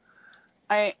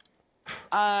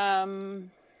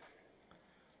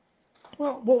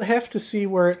 Well, we'll have to see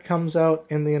where it comes out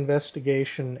in the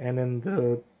investigation and in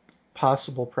the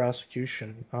possible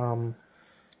prosecution. An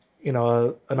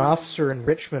officer in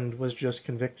Richmond was just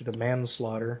convicted of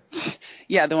manslaughter.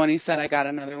 Yeah, the one who said, I got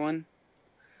another one.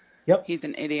 Yep. He's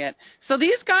an idiot. So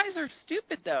these guys are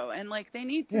stupid, though, and, they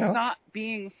need to stop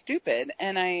being stupid.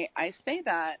 And I say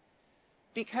that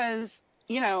because,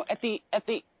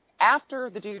 after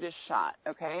the dude is shot,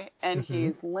 okay, and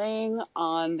he's laying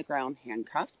on the ground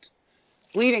handcuffed,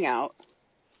 bleeding out,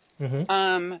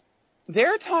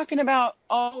 they're talking about,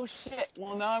 oh, shit,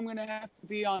 well, now I'm going to have to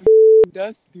be on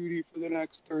desk duty for the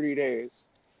next 30 days.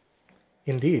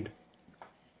 Indeed.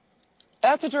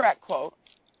 That's a direct quote.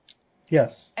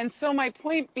 Yes. And so my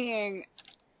point being,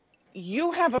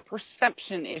 you have a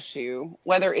perception issue,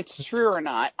 whether it's true or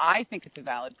not. I think it's a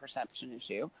valid perception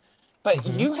issue. But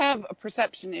you have a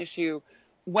perception issue,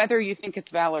 whether you think it's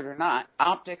valid or not.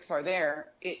 Optics are there.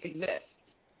 It exists.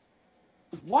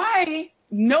 Why,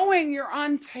 knowing you're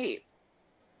on tape,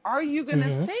 are you going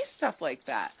to say stuff like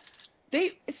that?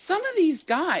 Some of these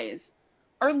guys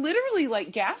are literally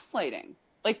gaslighting.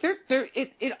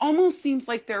 It almost seems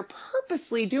like they're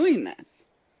purposely doing this.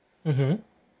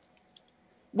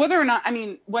 Whether or not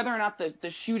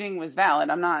the shooting was valid,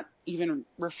 I'm not even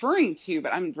referring to,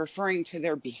 but I'm referring to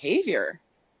their behavior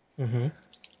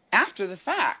after the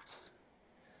fact.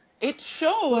 It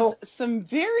shows some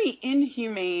very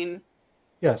inhumane.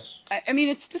 Yes. I mean,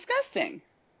 it's disgusting.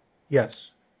 Yes.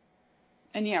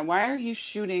 And why are you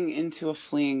shooting into a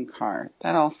fleeing car?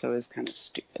 That also is kind of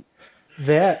stupid.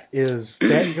 That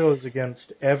goes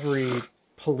against every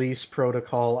police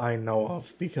protocol I know of,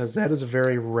 because that is a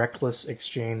very reckless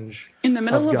exchange in the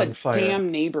middle of gunfire. A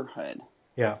damn neighborhood.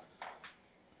 Yeah.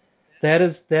 That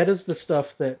is the stuff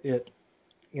that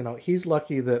he's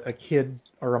lucky that a kid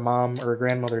or a mom or a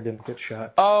grandmother didn't get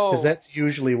shot. Oh. Because that's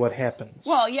usually what happens.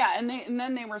 Well, yeah, and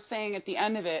then they were saying at the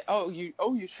end of it, you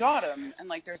shot him, and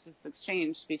there's this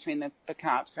exchange between the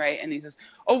cops, right? And he says,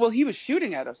 oh, well, he was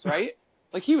shooting at us, right?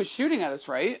 He was shooting at us,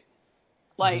 right?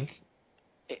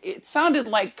 It sounded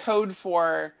like code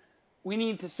for, we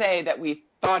need to say that we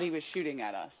thought he was shooting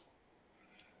at us.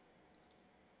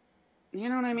 You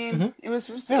know what I mean? It was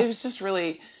just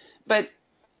really, but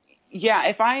yeah,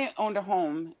 if I owned a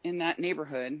home in that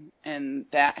neighborhood and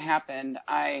that happened,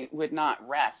 I would not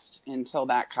rest until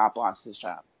that cop lost his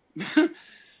job.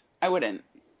 I wouldn't.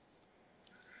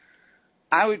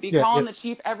 I would be calling the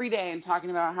chief every day and talking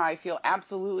about how I feel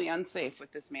absolutely unsafe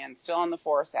with this man still on the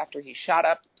force after he shot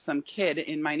up some kid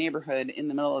in my neighborhood in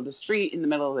the middle of the street in the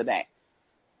middle of the day.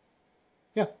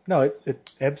 Yeah, no,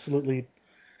 it's absolutely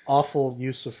awful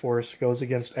use of force. Goes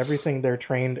against everything they're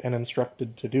trained and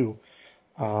instructed to do.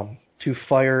 To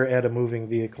fire at a moving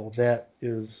vehicle. That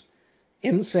is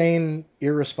insane,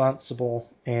 irresponsible,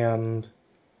 and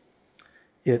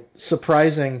it's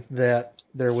surprising that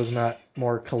there was not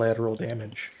more collateral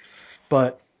damage.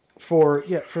 But for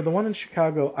the one in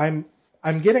Chicago, I'm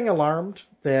getting alarmed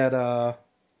that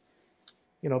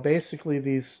basically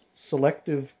these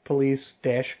selective police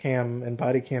dash cam and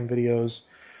body cam videos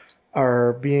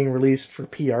are being released for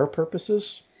PR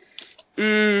purposes.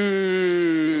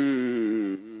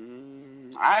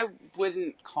 I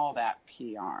wouldn't call that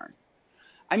PR.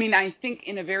 I mean, I think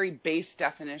in a very base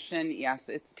definition, yes,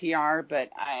 it's PR, but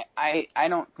I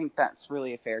don't think that's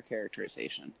really a fair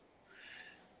characterization.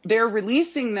 They're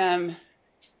releasing them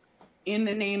in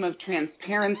the name of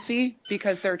transparency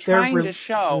because they're trying to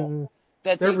show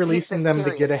that They're they take releasing this them to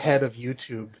seriously. get ahead of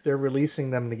YouTube. They're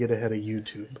releasing them to get ahead of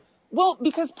YouTube. Well,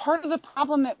 because part of the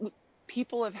problem that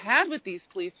people have had with these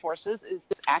police forces is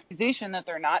this accusation that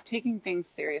they're not taking things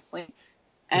seriously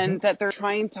and that they're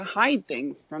trying to hide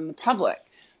things from the public.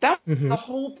 That's the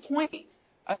whole point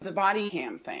of the body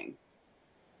cam thing,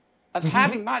 of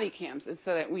having body cams, is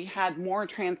so that we had more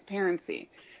transparency.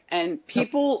 And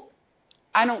people,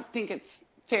 I don't think it's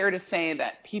fair to say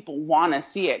that people want to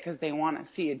see it because they want to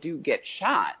see a dude get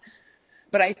shot.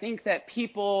 But I think that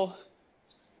people,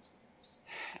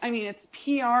 I mean, it's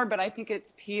PR, but I think it's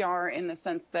PR in the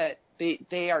sense that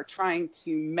they are trying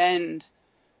to mend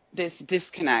this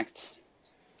disconnect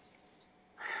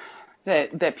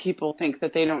that people think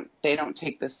that they don't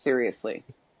take this seriously.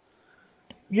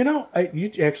 You know,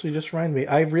 you actually just reminded me.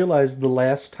 I realized the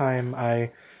last time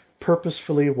I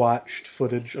purposefully watched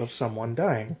footage of someone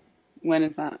dying. When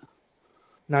is that?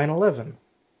 9/11.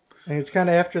 And it's kind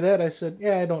of after that I said,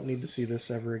 yeah, I don't need to see this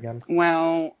ever again.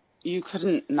 Well, you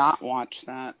couldn't not watch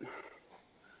that.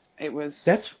 It was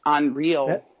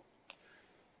unreal.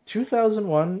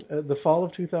 2001, the fall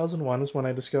of 2001 is when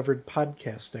I discovered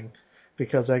podcasting,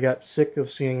 because I got sick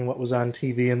of seeing what was on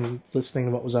TV and listening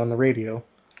to what was on the radio.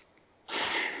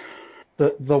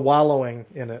 The wallowing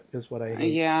in it is what I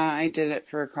hate. Yeah, I did it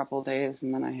for a couple of days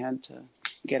and then I had to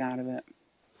get out of it.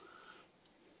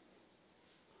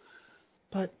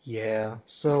 But yeah,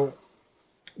 so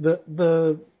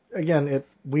again,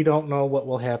 we don't know what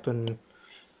will happen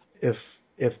if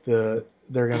they're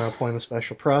going to appoint a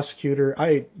special prosecutor.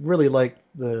 I really like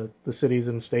the cities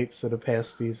and states that have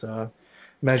passed these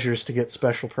measures to get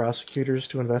special prosecutors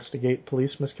to investigate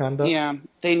police misconduct. Yeah,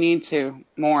 they need to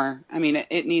more. I mean,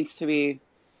 it needs to be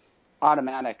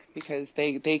automatic because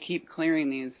they keep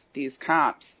clearing these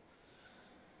cops,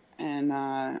 and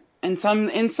in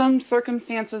some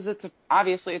circumstances it's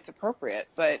appropriate,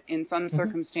 but in some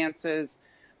circumstances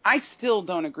I still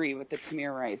don't agree with the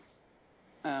Tamir Rice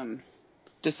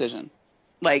decision,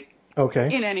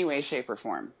 in any way, shape, or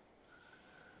form.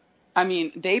 I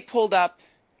mean, they pulled up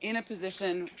in a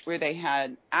position where they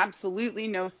had absolutely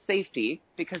no safety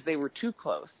because they were too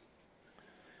close.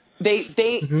 They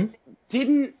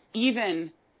didn't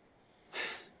even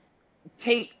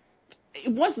take,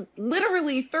 it was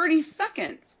literally 30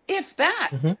 seconds, if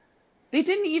that. They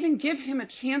didn't even give him a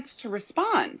chance to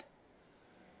respond.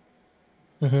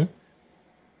 And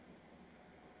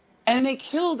they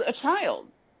killed a child.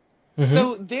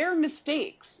 So their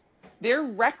mistakes, their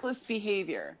reckless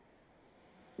behavior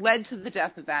led to the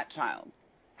death of that child.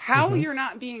 How you're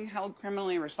not being held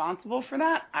criminally responsible for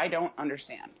that, I don't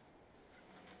understand.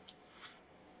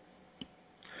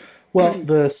 Well,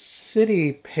 the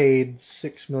city paid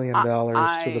 $6 million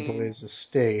to the boys'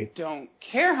 estate. Don't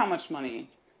care how much money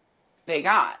they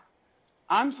got.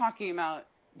 I'm talking about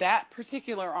that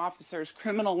particular officer's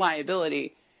criminal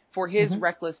liability for his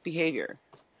reckless behavior.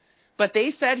 But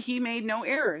they said he made no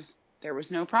errors. There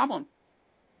was no problem.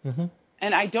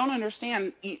 And I don't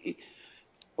understand,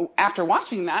 after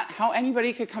watching that, how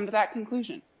anybody could come to that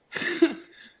conclusion.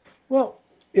 Well,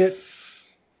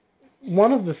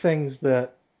 one of the things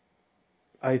that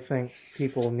I think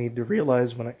people need to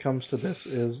realize when it comes to this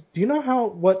is, do you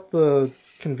know what the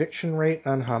conviction rate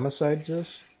on homicides is?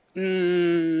 No.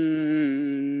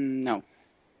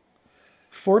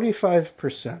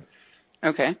 45%.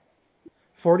 Okay.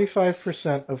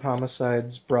 45% of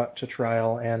homicides brought to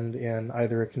trial end in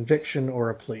either a conviction or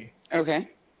a plea. Okay.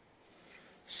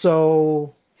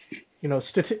 So,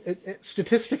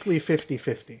 statistically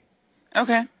 50-50.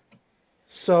 Okay.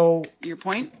 So... Your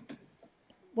point?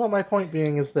 Well, my point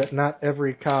being is that not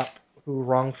every cop who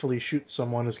wrongfully shoots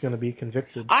someone is going to be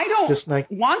convicted. I don't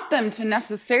want them to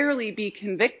necessarily be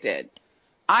convicted.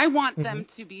 I want them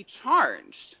to be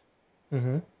charged.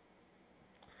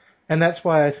 And that's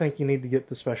why I think you need to get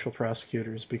the special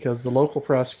prosecutors, because the local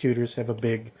prosecutors have a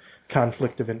big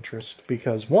conflict of interest.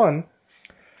 Because, one,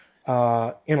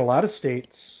 in a lot of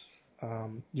states,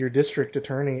 your district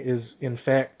attorney is, in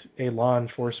fact, a law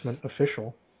enforcement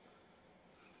official.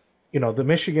 The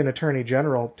Michigan Attorney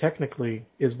General technically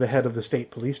is the head of the state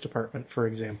police department, for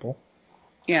example.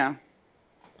 Yeah.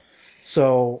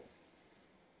 So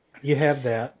you have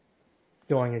that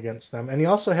going against them. And you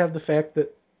also have the fact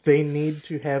that they need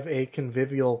to have a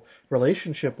convivial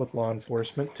relationship with law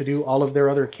enforcement to do all of their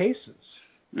other cases.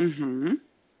 So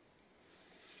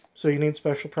you need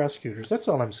special prosecutors. That's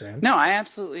all I'm saying. No, I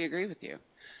absolutely agree with you.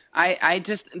 I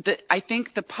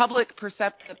think the public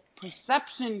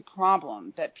perception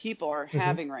problem that people are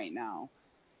having right now,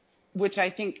 which I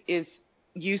think is,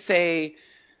 you say,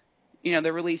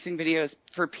 they're releasing videos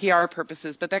for PR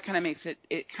purposes, but that kind of makes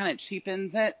it kind of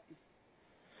cheapens it.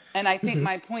 And I think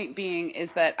my point being is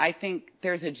that I think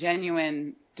there's a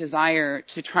genuine desire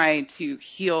to try to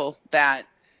heal that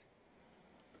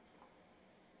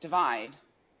divide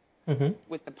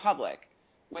with the public,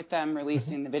 with them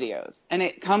releasing the videos. And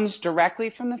it comes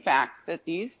directly from the fact that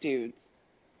these dudes,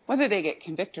 whether they get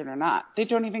convicted or not, they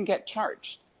don't even get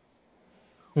charged.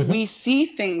 We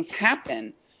see things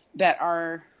happen that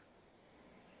are,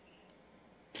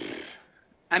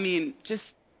 I mean, just,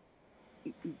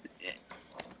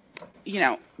 you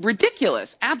know, ridiculous,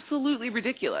 absolutely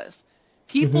ridiculous.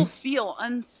 People feel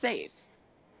unsafe,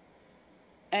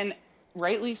 and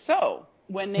rightly so,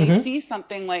 when they see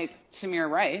something like Samir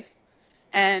Rice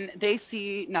and they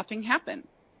see nothing happen.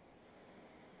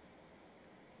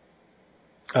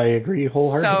 I agree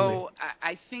wholeheartedly. So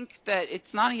I think that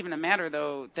it's not even a matter,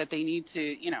 though, that they need to,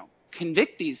 you know,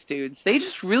 convict these dudes. They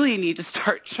just really need to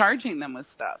start charging them with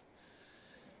stuff.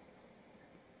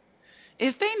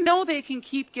 If they know they can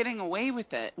keep getting away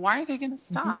with it, why are they going to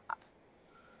stop?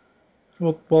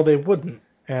 Well, they wouldn't,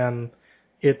 and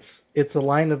it's a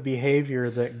line of behavior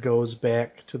that goes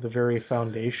back to the very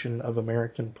foundation of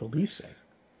American policing.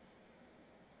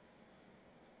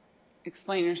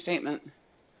 Explain your statement.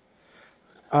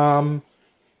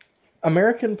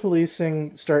 American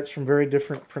policing starts from very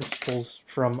different principles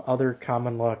from other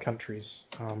common law countries.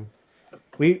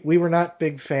 We were not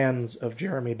big fans of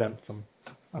Jeremy Bentham,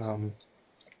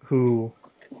 who,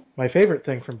 my favorite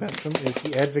thing from Bentham is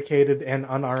he advocated an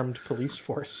unarmed police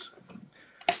force.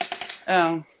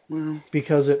 Oh, well.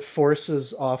 Because it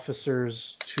forces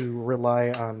officers to rely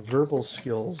on verbal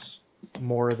skills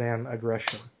more than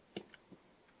aggression.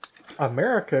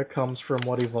 America comes from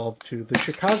what evolved to the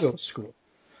Chicago School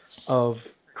of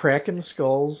cracking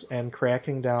skulls and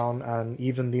cracking down on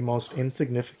even the most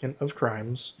insignificant of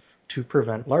crimes to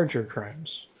prevent larger crimes.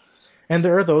 And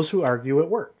there are those who argue it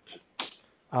worked.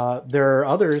 There are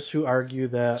others who argue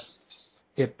that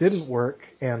it didn't work,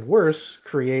 and worse,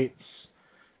 creates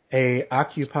a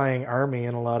occupying army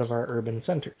in a lot of our urban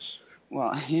centers.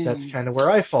 Well, that's kind of where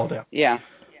I fall down. Yeah.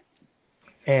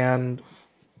 And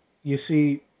you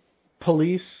see,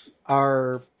 police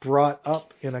are brought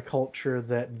up in a culture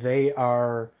that they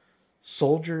are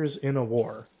soldiers in a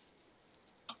war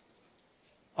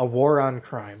on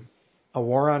crime, a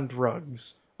war on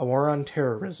drugs, a war on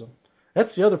terrorism.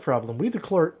 That's the other problem. We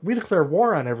declare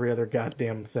war on every other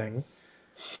goddamn thing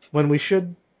when we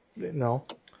should, you know.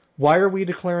 Why are we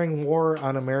declaring war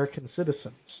on American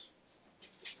citizens?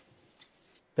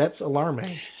 That's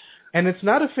alarming. And it's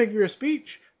not a figure of speech.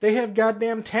 They have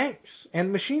goddamn tanks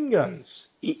and machine guns.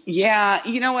 Yeah,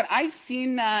 you know what? I've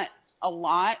seen that a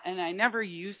lot, and I never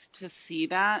used to see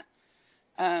that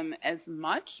as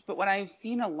much. But what I've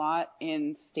seen a lot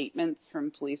in statements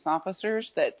from police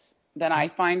officers that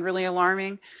I find really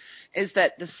alarming is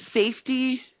that the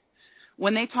safety,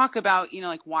 when they talk about, you know,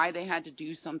 like why they had to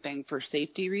do something for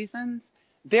safety reasons,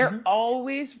 they're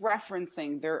always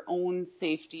referencing their own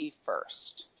safety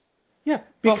first. Yeah,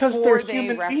 because they're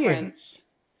human beings.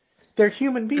 They're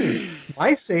human beings.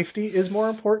 My safety is more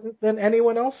important than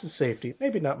anyone else's safety.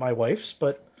 Maybe not my wife's,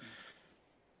 but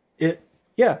you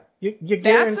guarantee.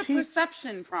 That's a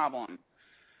perception problem.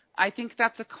 I think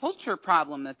that's a culture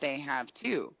problem that they have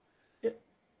too.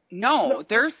 No,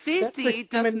 their safety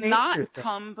does not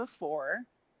come before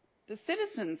the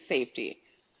citizen's safety.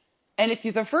 And if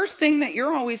the first thing that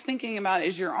you're always thinking about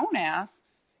is your own ass,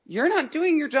 you're not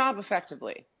doing your job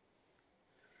effectively.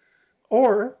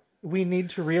 Or we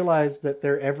need to realize that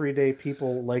they're everyday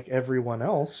people like everyone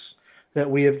else, that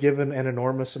we have given an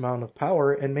enormous amount of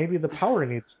power, and maybe the power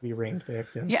needs to be reined back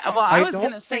in. Yeah, well, I was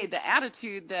going to say the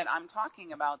attitude that I'm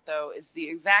talking about, though, is the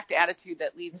exact attitude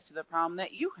that leads to the problem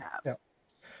that you have. Yeah.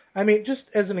 I mean, just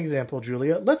as an example,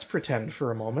 Julia, let's pretend for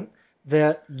a moment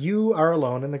that you are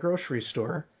alone in the grocery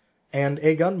store and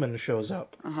a gunman shows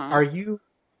up. Are you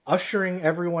ushering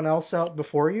everyone else out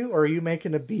before you, or are you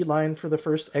making a beeline for the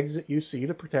first exit you see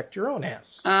to protect your own ass?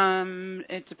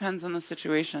 It depends on the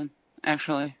situation,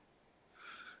 actually.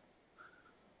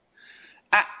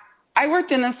 I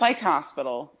worked in a psych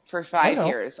hospital for 5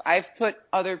 years. I've put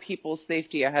other people's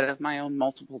safety ahead of my own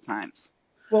multiple times.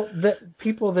 Well, the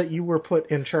people that you were put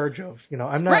in charge of, you know,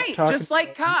 I'm not talking... just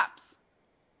like cops.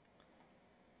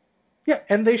 Yeah,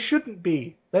 and they shouldn't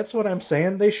be. That's what I'm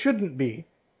saying. They shouldn't be.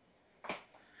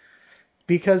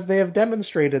 Because they have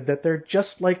demonstrated that they're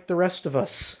just like the rest of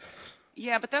us.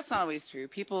 Yeah, but that's not always true.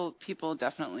 People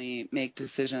definitely make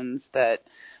decisions that...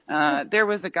 there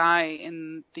was a guy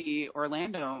in the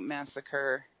Orlando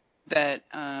massacre that...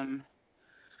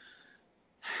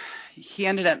 he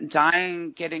ended up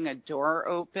dying getting a door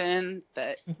open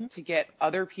to get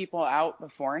other people out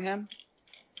before him.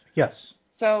 Yes.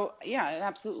 So, yeah, it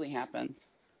absolutely happens.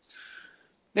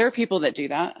 There are people that do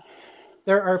that.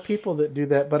 There are people that do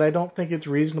that, but I don't think it's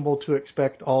reasonable to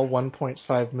expect all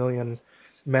 1.5 million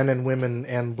men and women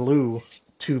and blue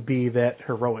to be that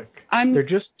heroic. They're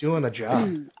just doing a job.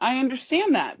 I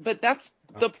understand that, but that's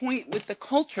the point with the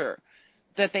culture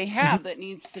that they have that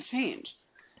needs to change.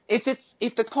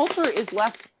 If the culture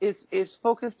is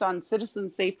focused on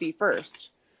citizen safety first,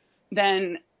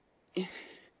 then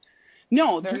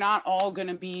no, they're not all going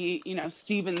to be,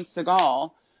 Steven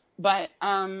Seagal. But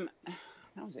that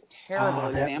was a terrible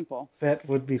example. That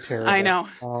would be terrible. I know.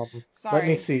 Let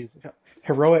me see.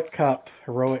 Heroic cop.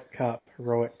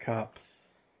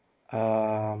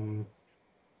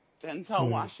 Denzel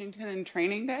Washington in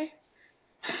Training Day?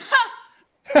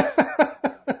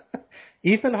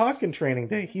 Ethan Hawke in Training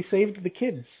Day. He saved the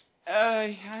kids.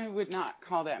 I would not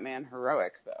call that man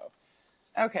heroic, though.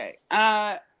 Okay.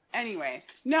 Anyway,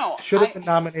 no. Should have been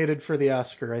nominated for the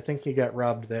Oscar. I think he got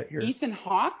robbed that year. Ethan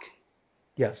Hawke?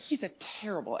 Yes. He's a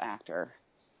terrible actor.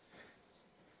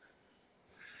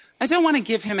 I don't want to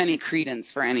give him any credence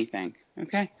for anything,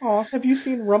 okay? Oh, have you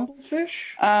seen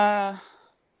Rumblefish?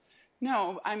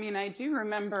 No. I mean, I do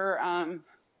remember,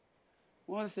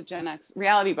 what was the Gen X?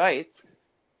 Reality Bites.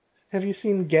 Have you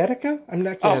seen Gattaca? I'm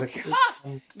not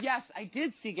Gattaca. Yes, I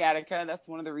did see Gattaca. That's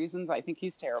one of the reasons I think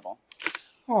he's terrible.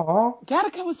 Aw.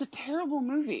 Gattaca was a terrible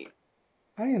movie.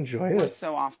 I enjoy it. It was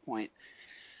so off point.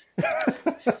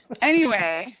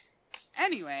 Anyway,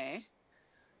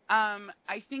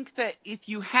 I think that if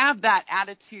you have that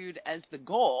attitude as the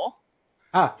goal...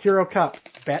 Hero Cop,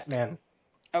 Batman.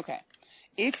 Okay.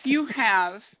 If you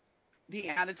have the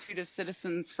attitude of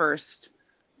citizens first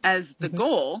as the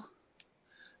goal,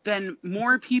 then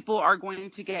more people are going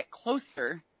to get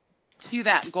closer to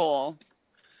that goal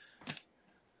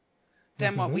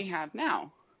than what we have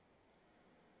now.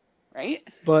 Right?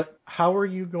 But how are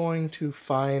you going to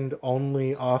find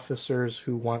only officers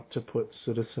who want to put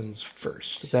citizens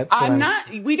first?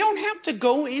 We don't have to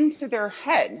go into their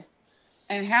head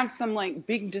and have some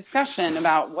big discussion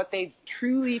about what they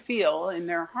truly feel in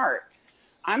their heart.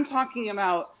 I'm talking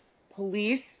about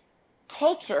police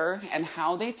culture and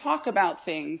how they talk about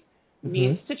things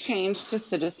needs to change to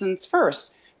citizens first.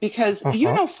 Because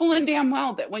you know full and damn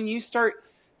well that when you start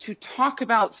to talk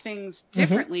about things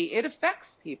differently, it affects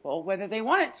people, whether they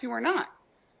want it to or not.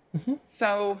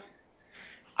 So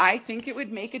I think it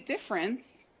would make a difference,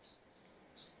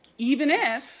 even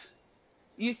if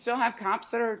you still have cops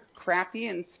that are crappy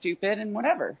and stupid and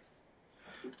whatever.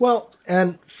 Well,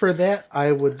 and for that,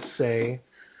 I would say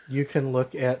you can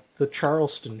look at the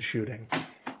Charleston shooting.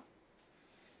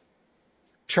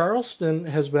 Charleston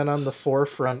has been on the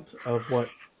forefront of what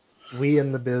we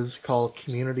in the biz call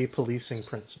community policing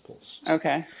principles.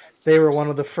 Okay. They were one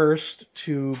of the first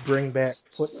to bring back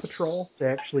foot patrol, to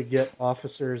actually get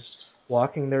officers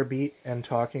walking their beat and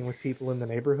talking with people in the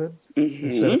neighborhood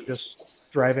instead of just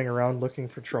driving around looking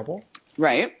for trouble.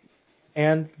 Right.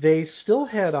 And they still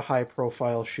had a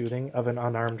high-profile shooting of an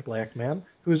unarmed black man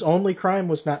whose only crime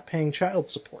was not paying child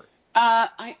support.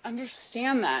 I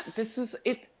understand that.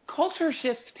 Culture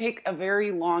shifts take a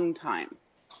very long time.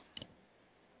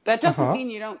 That doesn't mean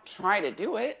you don't try to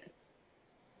do it.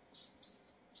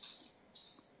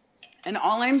 And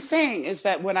all I'm saying is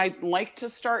that what I'd like to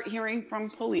start hearing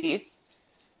from police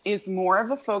is more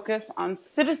of a focus on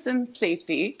citizen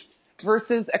safety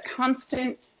versus a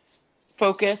constant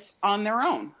focus on their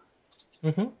own.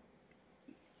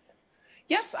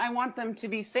 Yes, I want them to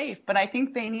be safe, but I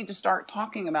think they need to start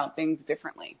talking about things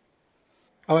differently.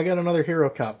 Oh, I got another hero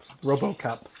cop,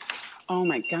 RoboCop. Oh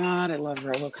my God, I love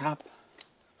RoboCop.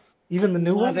 Even the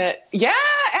new one? Love it. Yeah,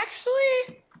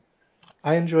 actually.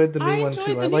 I enjoyed the new one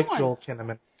too. I like Joel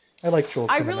Kinnaman.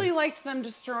 I really liked them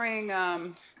destroying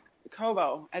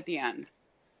Kobo at the end.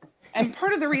 And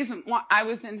part of the reason why I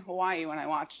was in Hawaii when I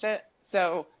watched it,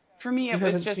 so for me it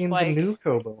was just seen like the new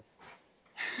Kobo.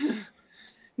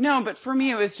 No, but for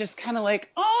me it was just kind of like,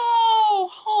 oh,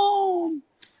 home.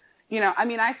 I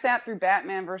mean, I sat through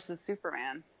Batman versus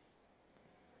Superman.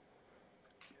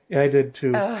 Yeah, I did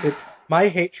too. My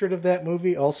hatred of that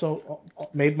movie also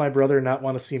made my brother not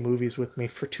want to see movies with me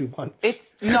for 2 months.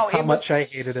 How much I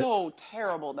hated it. So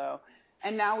terrible, though.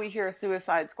 And now we hear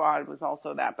Suicide Squad was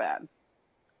also that bad.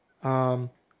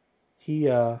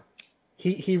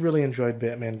 He really enjoyed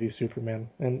Batman v Superman,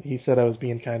 and he said I was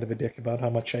being kind of a dick about how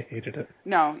much I hated it.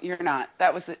 No, you're not.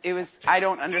 I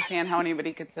don't understand how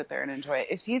anybody could sit there and enjoy it.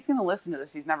 If he's going to listen to this,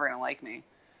 he's never going to like me.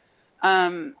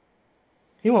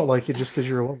 He won't like you just because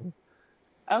you're a woman.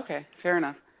 Okay, fair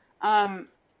enough. I'm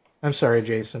sorry,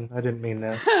 Jason. I didn't mean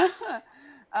that.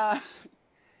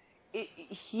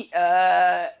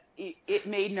 it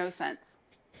made no sense.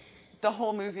 The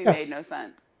whole movie made no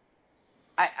sense.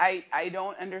 I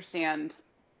don't understand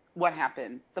what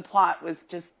happened. The plot was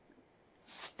just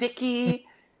sticky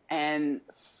and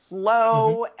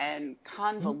slow and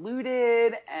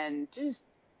convoluted and just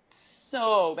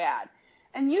so bad.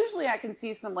 And usually I can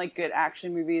see some like good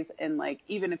action movies and like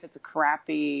even if it's a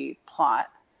crappy plot,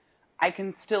 I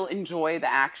can still enjoy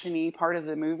the action-y part of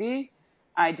the movie.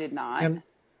 I did not.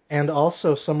 And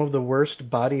also some of the worst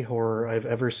body horror I've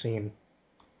ever seen.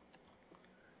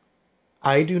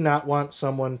 I do not want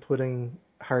someone putting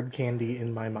hard candy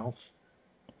in my mouth.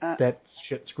 That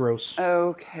shit's gross.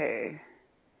 Okay.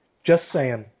 Just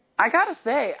saying. I gotta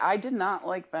say, I did not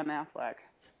like Ben Affleck.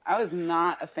 I was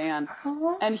not a fan.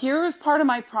 And here was part of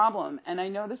my problem, and I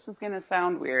know this is going to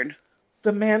sound weird.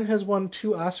 The man has won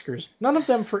 2 Oscars. None of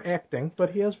them for acting,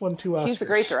 but he has won 2 Oscars. He's a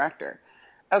great director.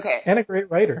 Okay. And a great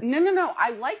writer. No.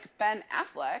 I like Ben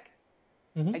Affleck.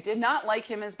 I did not like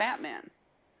him as Batman.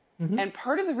 And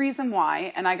part of the reason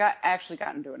why, and I actually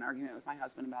got into an argument with my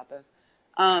husband about this.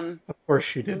 Of course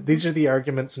you did. These are the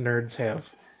arguments nerds have.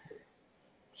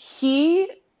 He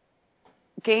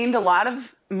gained a lot of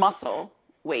muscle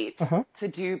weight to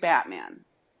do Batman.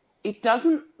 It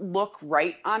doesn't look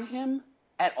right on him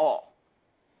at all.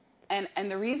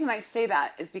 And the reason I say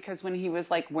that is because when he was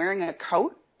like wearing a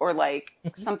coat or like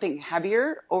something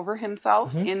heavier over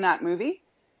himself in that movie,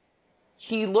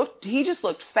 he just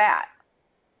looked fat.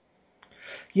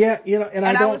 Yeah, and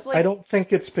I don't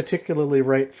think it's particularly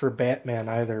right for Batman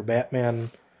either.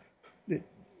 Batman,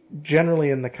 generally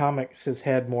in the comics, has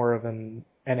had more of an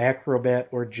acrobat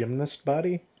or gymnast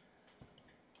body.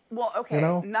 Well, okay,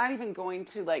 not even going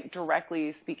to like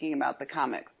directly speaking about the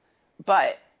comics,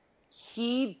 but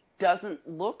he doesn't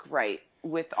look right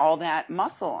with all that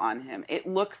muscle on him. It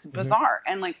looks bizarre,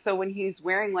 and like so when he's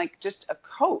wearing like just a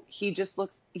coat, he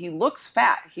looks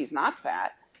fat. He's not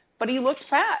fat, but he looked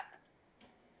fat.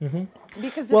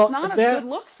 Because it's not a good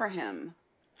look for him.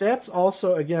 That's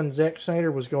also, again, Zack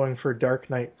Snyder was going for Dark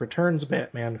Knight Returns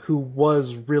Batman, who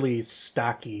was really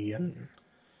stocky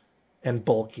and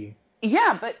bulky.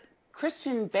 Yeah, but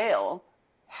Christian Bale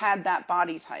had that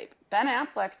body type. Ben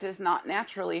Affleck does not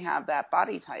naturally have that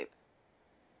body type.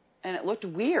 And it looked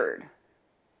weird.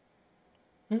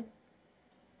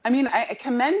 I mean, I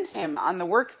commend him on the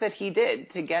work that he did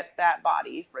to get that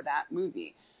body for that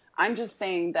movie. I'm just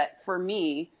saying that for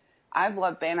me, I've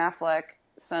loved Ben Affleck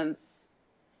since,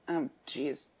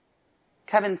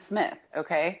 Kevin Smith,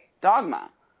 okay? Dogma.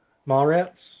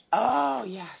 Mallrats? Oh,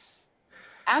 yes.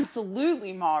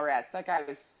 Absolutely Mallrats. That guy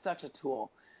was such a tool.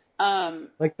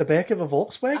 Like the back of a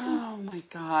Volkswagen? Oh, my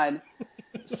God.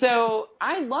 So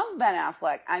I love Ben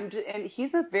Affleck. And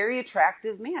he's a very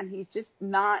attractive man. He's just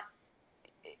not...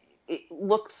 It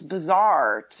looks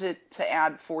bizarre to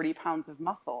add 40 pounds of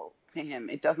muscle to him.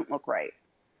 It doesn't look right.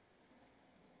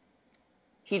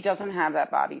 He doesn't have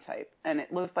that body type, and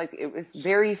it looked like it was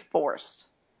very forced.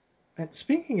 And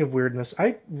speaking of weirdness,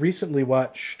 I recently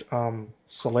watched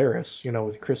Solaris,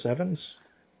 with Chris Evans.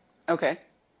 Okay.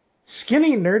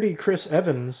 Skinny, nerdy Chris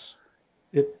Evans.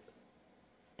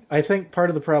 I think part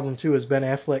of the problem, too, is Ben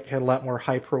Affleck had a lot more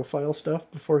high-profile stuff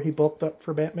before he bulked up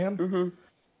for Batman.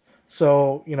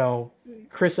 So,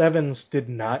 Chris Evans did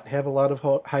not have a lot of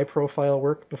high-profile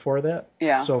work before that.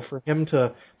 Yeah. So for him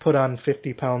to put on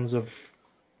 50 pounds of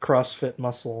CrossFit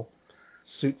muscle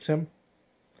suits him.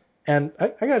 And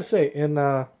I got to say,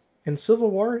 in Civil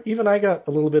War, even I got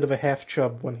a little bit of a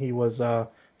half-chub when he was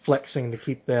flexing to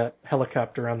keep that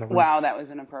helicopter on the roof. Wow, that was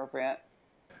inappropriate.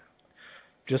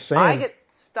 Just saying. I get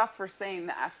stuff for saying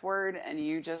the F word, and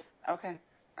you just, okay,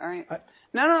 all right.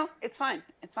 No, it's fine.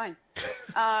 It's fine.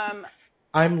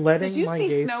 I'm letting my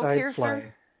gay side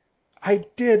fly. I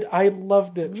did. I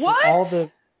loved it.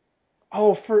 What?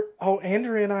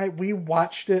 Andrea and I, we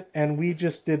watched it, and we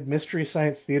just did Mystery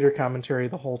Science Theater commentary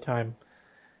the whole time.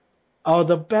 Oh,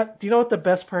 do you know what the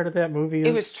best part of that movie is?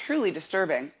 It was truly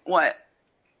disturbing. What?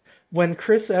 When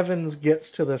Chris Evans gets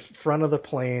to the front of the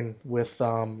plane with,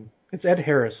 it's Ed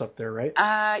Harris up there, right?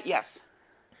 Yes.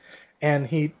 And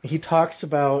he talks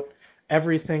about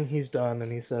everything he's done,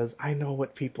 and he says, I know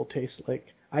what people taste like.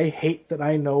 I hate that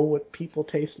I know what people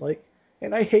taste like.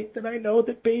 And I hate that I know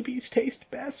that babies taste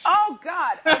best. Oh,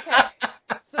 God.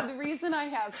 Okay. So the reason I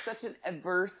have such an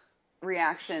adverse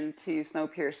reaction to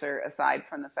Snowpiercer, aside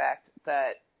from the fact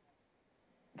that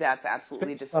that's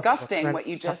absolutely disgusting, what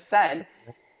you just said,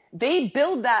 they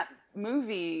build that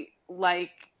movie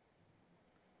like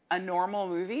a normal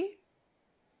movie.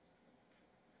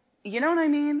 You know what I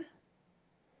mean?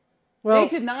 Well, they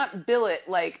did not bill it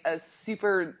like a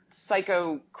super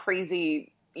psycho,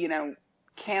 crazy,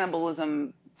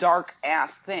 cannibalism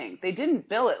dark-ass thing. They didn't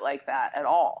bill it like that at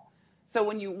all. So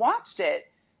when you watched it,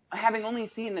 having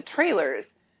only seen the trailers,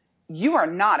 you are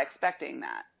not expecting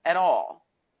that at all.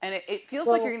 And it feels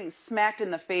like you're getting smacked in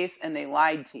the face and they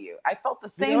lied to you. I felt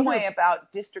the same way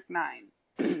about District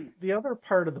 9. The other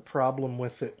part of the problem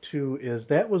with it, too, is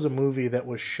that was a movie that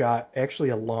was shot actually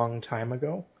a long time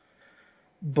ago,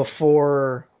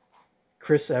 before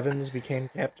Chris Evans became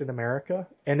Captain America,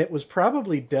 and it was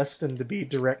probably destined to be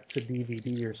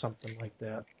direct-to-DVD or something like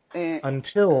that,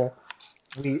 until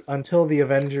the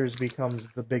Avengers becomes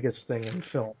the biggest thing in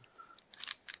film.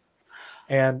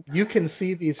 And you can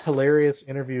see these hilarious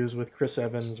interviews with Chris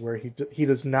Evans where he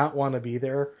does not want to be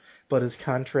there, but his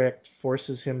contract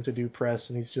forces him to do press,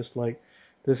 and he's just like,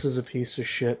 this is a piece of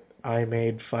shit I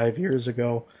made 5 years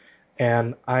ago,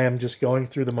 and I am just going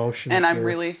through the motions. And I'm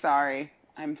really sorry.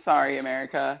 I'm sorry,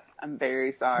 America. I'm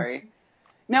very sorry.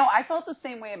 No, I felt the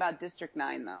same way about District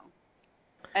 9, though.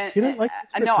 And, you didn't like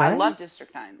District 9? No, I love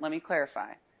District 9. Let me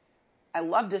clarify. I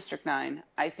love District 9.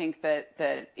 I think that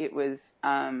it was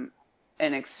an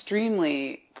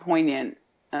extremely poignant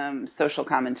social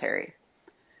commentary.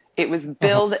 It was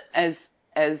billed as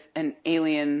an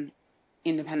alien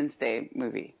Independence Day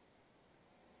movie.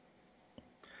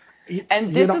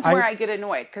 And this is where I get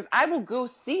annoyed, because I will go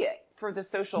see it for the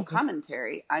social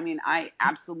commentary. I mean, I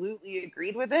absolutely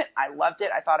agreed with it. I loved it.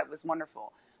 I thought it was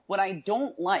wonderful. What I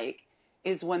don't like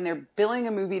is when they're billing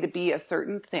a movie to be a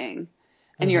certain thing,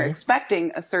 and you're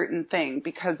expecting a certain thing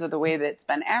because of the way that it's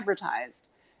been advertised,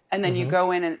 and then you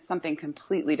go in and it's something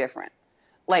completely different.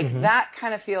 Like, that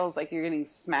kind of feels like you're getting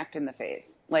smacked in the face.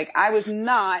 Like, I was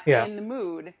not in the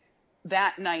mood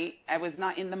that night. I was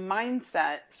not in the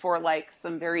mindset for, like,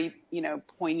 some very,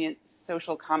 poignant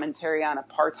social commentary on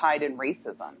apartheid and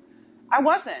racism. I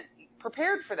wasn't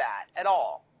prepared for that at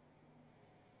all.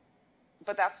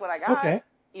 But that's what I got. Okay.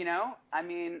 I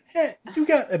mean... Yeah, you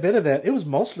got a bit of that. It was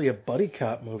mostly a buddy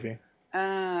cop movie.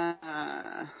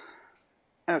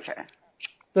 Okay.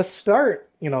 The start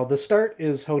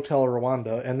is Hotel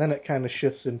Rwanda, and then it kind of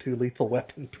shifts into Lethal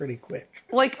Weapon pretty quick.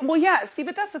 But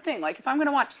that's the thing. Like, if I'm going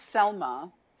to watch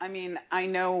Selma, I mean, I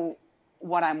know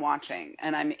what I'm watching,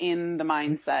 and I'm in the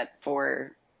mindset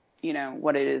for,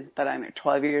 what it is that I'm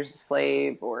 12 Years a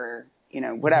Slave or,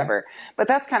 whatever. But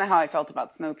that's kind of how I felt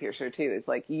about Snowpiercer, too. It's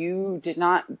like, you did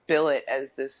not bill it as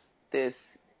this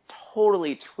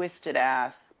totally twisted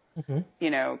ass,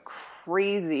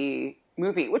 crazy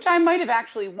movie, which I might have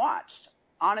actually watched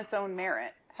on its own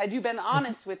merit, had you been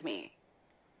honest with me.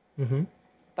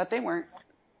 But they weren't.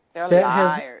 They're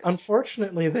liars.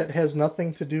 Unfortunately, that has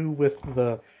nothing to do with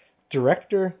the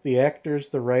director, the actors,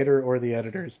 the writer, or the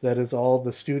editors. That is all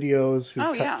the studios who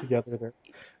cut together there.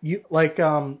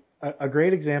 A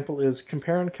great example is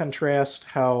compare and contrast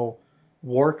how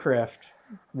Warcraft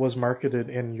was marketed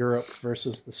in Europe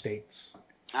versus the States.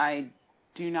 I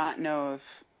do not know of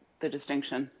the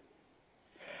distinction.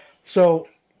 So,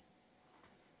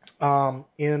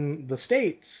 in the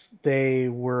States, they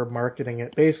were marketing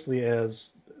it basically as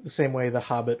the same way The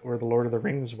Hobbit or The Lord of the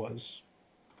Rings was.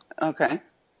 Okay.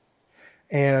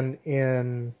 And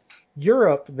in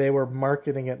Europe, they were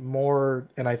marketing it more,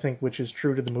 and I think which is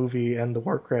true to the movie and the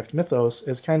Warcraft mythos,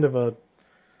 as kind of a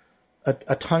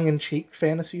tongue-in-cheek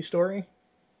fantasy story.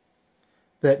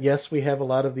 That, yes, we have a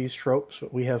lot of these tropes,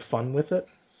 but we have fun with it.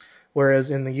 Whereas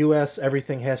in the U.S.,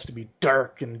 everything has to be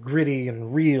dark and gritty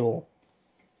and real.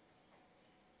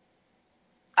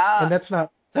 And that's not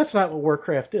what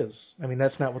Warcraft is. I mean,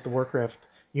 that's not what the Warcraft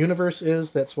universe is.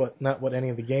 That's not what any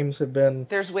of the games have been.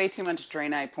 There's way too much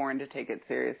Draenei porn to take it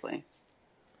seriously.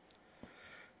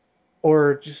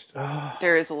 Or just...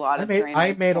 there is a lot of Draenei porn.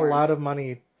 I made a lot of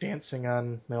money dancing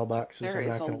on mailboxes. There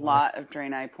is a lot of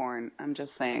Draenei porn. I'm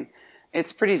just saying.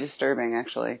 It's pretty disturbing,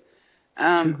 actually.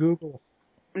 To Google.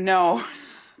 No,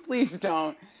 please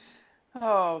don't.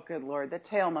 Oh, good Lord. The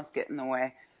tail must get in the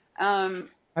way. I'm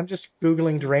just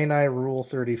Googling Draenei Rule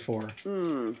 34.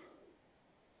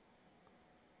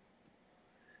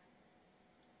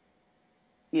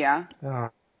 Yeah?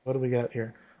 What do we got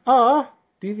here?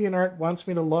 DeviantArt wants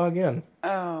me to log in.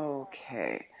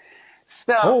 Okay.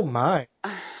 So... Oh, my.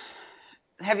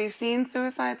 Have you seen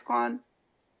Suicide Squad?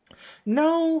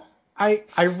 No. I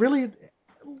really...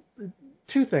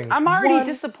 Two things. I'm already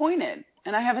disappointed,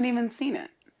 and I haven't even seen it.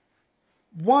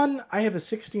 One, I have a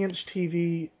 60-inch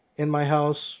TV in my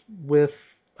house with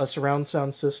a surround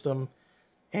sound system,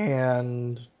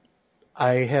 and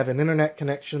I have an internet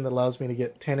connection that allows me to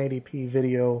get 1080p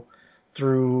video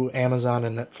through Amazon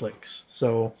and Netflix.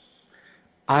 So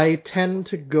I tend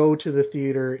to go to the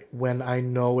theater when I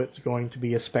know it's going to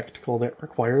be a spectacle that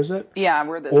requires it. Yeah,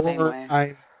 we're the same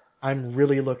way. I'm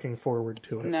really looking forward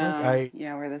to it. No,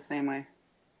 yeah, we're the same way.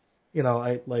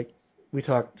 We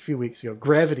talked a few weeks ago.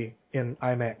 Gravity in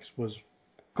IMAX was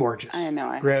gorgeous. I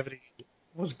know. Gravity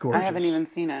was gorgeous. I haven't even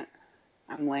seen it.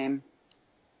 I'm lame.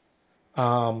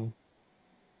 But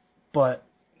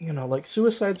like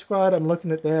Suicide Squad, I'm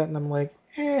looking at that and I'm like,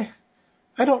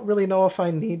 I don't really know if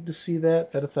I need to see that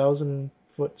at a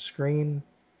 1,000-foot screen.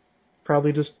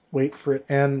 Probably just wait for it.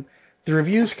 And the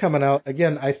reviews coming out,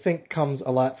 again, I think comes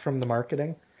a lot from the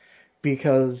marketing,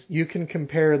 because you can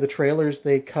compare the trailers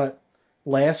they cut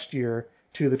last year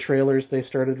to the trailers they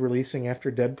started releasing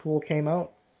after Deadpool came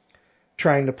out,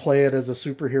 trying to play it as a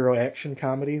superhero action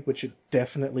comedy, which it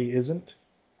definitely isn't.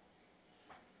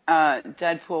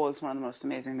 Deadpool was one of the most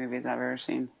amazing movies I've ever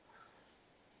seen.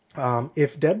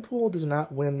 If Deadpool does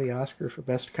not win the Oscar for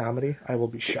Best Comedy, I will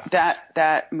be shocked.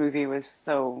 That movie was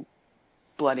so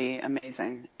bloody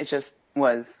amazing. It just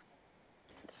was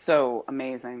so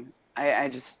amazing. I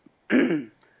just...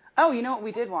 Oh, you know what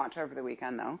we did watch over the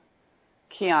weekend, though?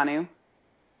 Keanu.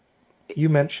 You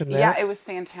mentioned that? Yeah, it was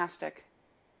fantastic.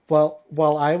 Well,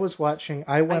 while I was watching,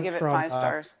 I give it 5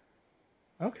 stars.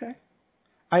 Okay.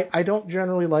 I don't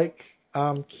generally like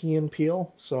Key and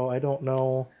Peele, so I don't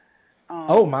know.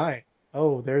 Oh my!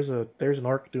 Oh, there's an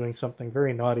orc doing something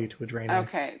very naughty to a drain.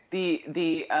 Okay, the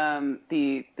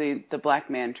black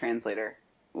man translator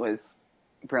was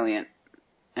brilliant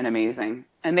and amazing,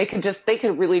 and they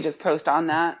could really just coast on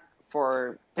that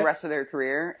for the rest of their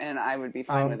career, and I would be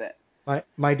fine with it.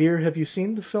 My dear, have you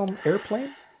seen the film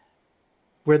Airplane,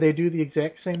 where they do the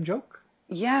exact same joke?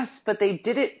 Yes, but they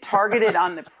did it targeted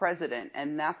on the president,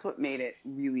 and that's what made it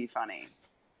really funny.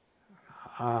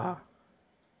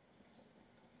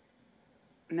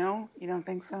 No, you don't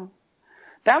think so?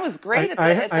 That was great.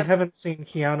 I haven't seen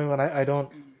Keanu, and I don't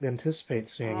anticipate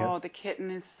seeing it. Oh, the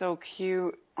kitten is so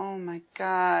cute. Oh, my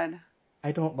God.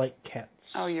 I don't like cats.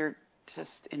 Oh, you're just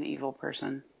an evil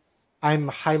person. I'm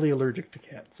highly allergic to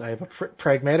cats. I have a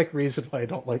pragmatic reason why I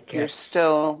don't like cats. You're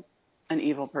still an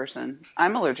evil person.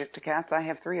 I'm allergic to cats. I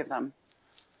have 3 of them.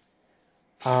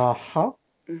 Uh-huh.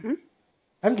 Mm-hmm.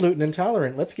 I'm gluten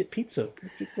intolerant. Let's get pizza.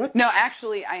 What? No,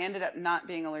 actually, I ended up not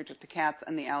being allergic to cats,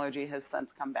 and the allergy has since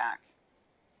come back.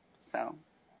 So,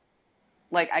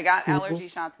 I got allergy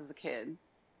shots as a kid,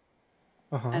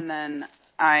 and then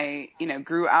I,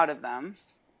 grew out of them,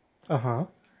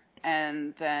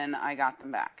 and then I got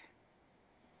them back.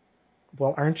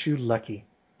 Well, aren't you lucky?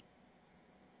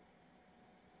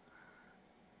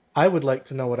 I would like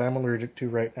to know what I'm allergic to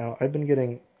right now. I've been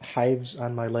getting hives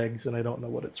on my legs, and I don't know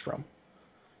what it's from.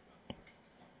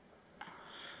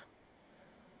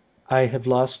 I have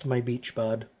lost my beach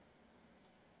bod.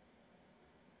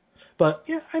 But,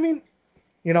 yeah, I mean,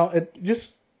 just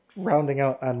rounding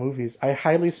out on movies, I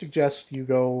highly suggest you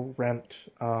go rent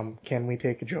Can We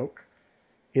Take a Joke?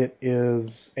 It is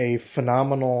a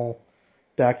phenomenal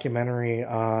documentary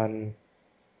on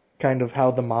kind of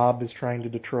how the mob is trying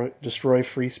to destroy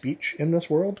free speech in this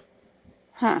world.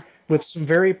 With some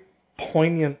very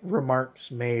poignant remarks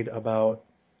made about,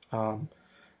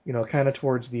 kind of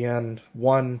towards the end.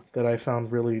 One that I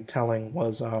found really telling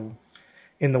was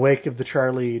in the wake of the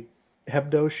Charlie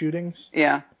Hebdo shootings.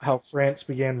 Yeah. How France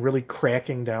began really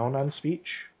cracking down on speech.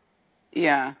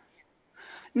 Yeah.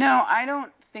 No, I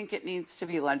don't think it needs to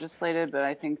be legislated, but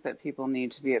I think that people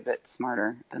need to be a bit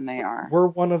smarter than they are. We're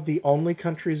one of the only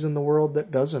countries in the world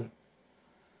that doesn't.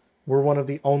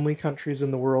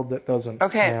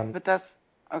 Okay, but that's...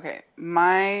 Okay,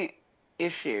 my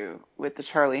issue with the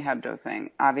Charlie Hebdo thing,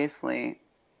 obviously,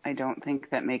 I don't think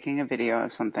that making a video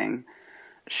of something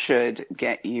should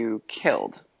get you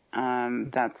killed.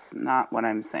 That's not what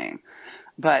I'm saying.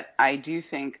 But I do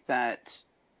think that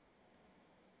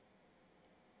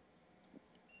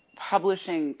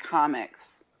publishing comics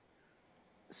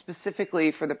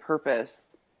specifically for the purpose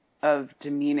of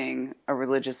demeaning a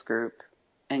religious group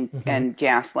and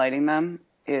gaslighting them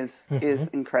is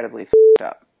incredibly fucked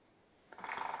up.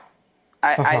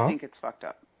 I think it's fucked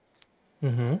up.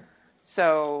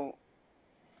 So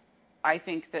I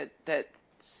think that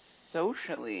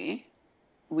socially,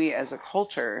 we as a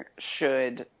culture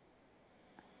should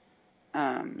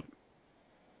frown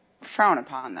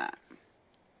upon that.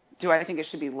 Do I think it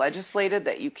should be legislated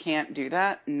that you can't do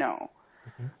that? No.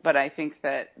 But I think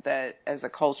that as a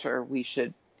culture, we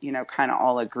should, kind of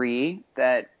all agree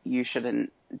that you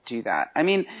shouldn't do that. I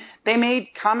mean, they made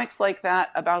comics like that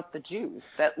about the Jews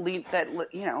that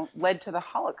led to the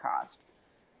Holocaust.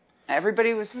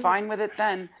 Everybody was fine with it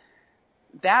then.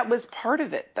 That was part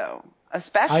of it, though.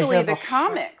 Especially the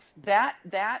comics. That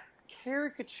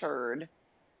caricatured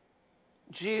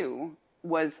Jew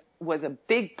was a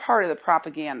big part of the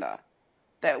propaganda.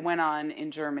 that went on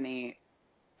in Germany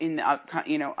in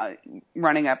the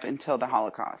running up until the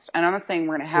Holocaust. And I'm not saying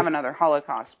we're going to have another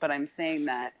Holocaust, but I'm saying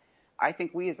that I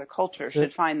think we as a culture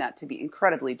should find that to be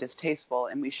incredibly distasteful,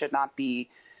 and we should not be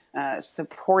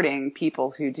supporting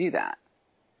people who do that.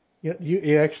 Yeah,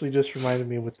 you actually just reminded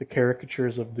me with the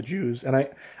caricatures of the Jews, and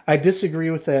I disagree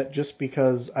with that just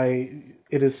because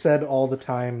it is said all the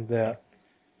time that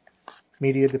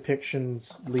media depictions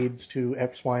leads to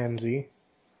X, Y, and Z.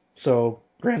 So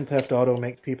Grand Theft Auto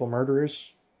makes people murderers.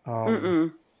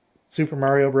 Super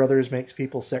Mario Brothers makes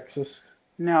people sexist.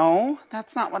 No,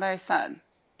 that's not what I said.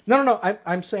 No.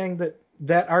 I'm saying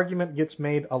that argument gets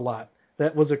made a lot.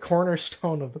 That was a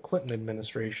cornerstone of the Clinton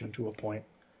administration to a point.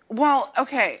 Well,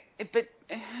 okay, but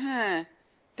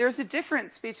there's a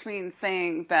difference between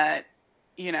saying that,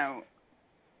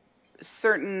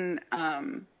 certain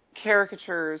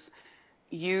caricatures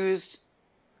used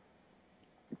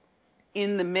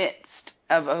in the midst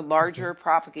of a larger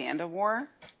propaganda war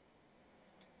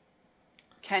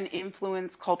can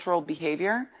influence cultural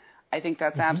behavior. I think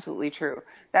that's absolutely true.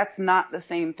 That's not the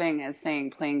same thing as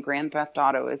saying playing Grand Theft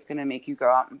Auto is going to make you go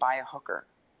out and buy a hooker.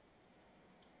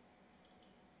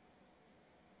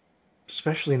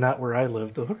 Especially not where I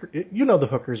live. The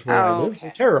hookers where I live.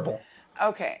 They're terrible.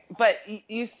 Okay, but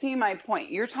you see my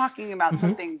point. You're talking about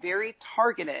something very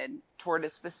targeted toward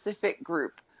a specific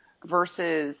group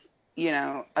versus,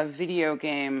 a video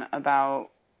game about,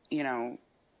 I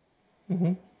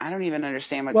don't even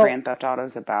understand what Grand Theft Auto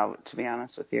is about, to be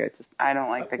honest with you. It's just, I don't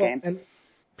like the game. And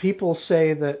people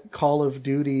say that Call of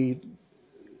Duty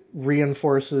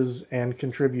reinforces and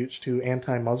contributes to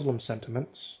anti-Muslim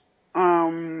sentiments.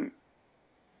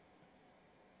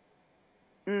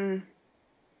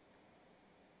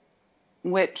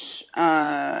 Which,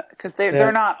 because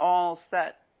they're not all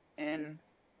set in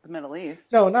the Middle East.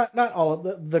 No, not all.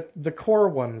 The core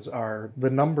ones are. The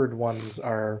numbered ones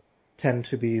tend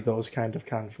to be those kind of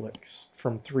conflicts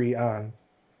from 3 on.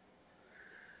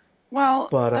 Well,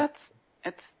 but,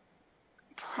 it's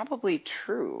probably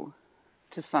true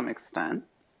to some extent.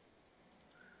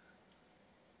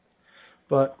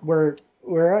 But where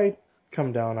I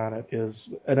come down on it is,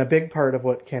 and a big part of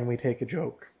what Can We Take a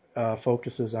Joke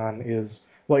focuses on is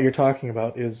what you're talking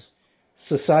about is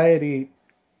societal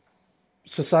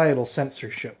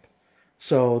censorship.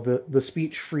 So the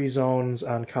speech-free zones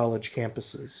on college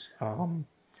campuses.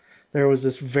 There was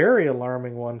this very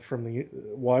alarming one from the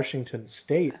Washington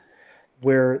State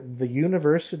where the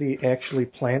university actually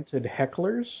planted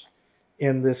hecklers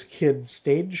in this kid's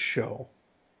stage show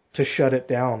to shut it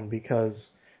down because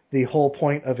the whole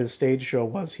point of his stage show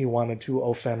was he wanted to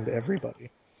offend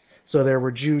everybody. So there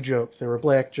were Jew jokes, there were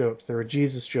black jokes, there were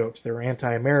Jesus jokes, there were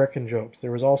anti-American jokes,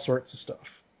 there was all sorts of stuff.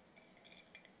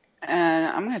 And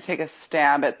I'm going to take a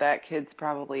stab at that kid's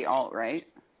probably alt-right.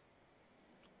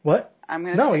 What?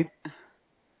 No,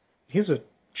 he's a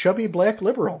chubby black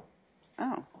liberal.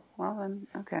 Oh, well then,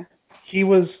 okay.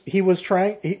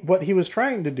 What he was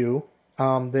trying to do,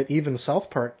 that even South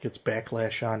Park gets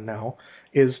backlash on now,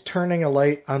 is turning a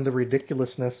light on the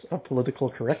ridiculousness of political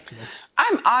correctness.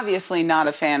 I'm obviously not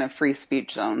a fan of free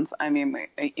speech zones. I mean,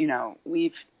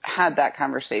 we've had that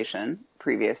conversation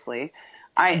previously.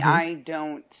 I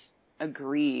don't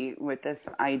agree with this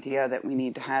idea that we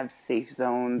need to have safe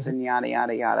zones and yada,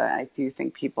 yada, yada. I do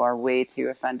think people are way too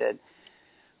offended.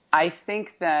 I think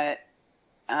that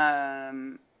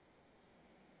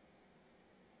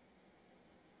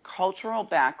cultural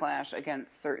backlash against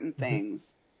certain things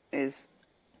is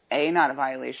A, not a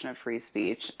violation of free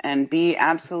speech, and B,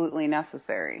 absolutely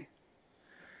necessary.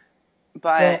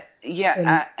 But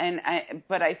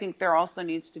but I think there also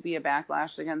needs to be a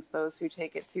backlash against those who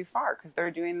take it too far because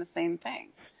they're doing the same thing.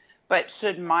 But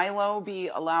should Milo be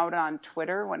allowed on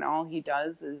Twitter when all he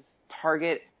does is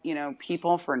target,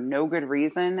 people for no good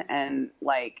reason and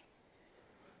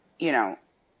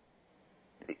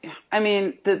I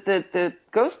mean, the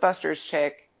Ghostbusters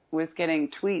chick was getting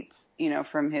tweets,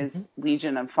 from his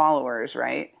legion of followers,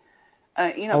 right?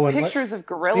 Pictures of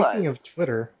gorillas. Speaking of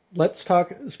Twitter,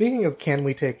 speaking of Can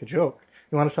We Take a Joke,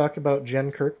 you want to talk about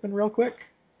Jen Kirkman real quick?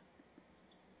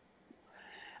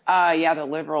 Yeah, the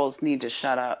liberals need to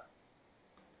shut up.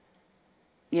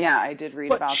 Yeah, I did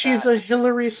read about that. But she's a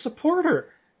Hillary supporter.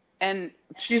 And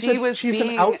she's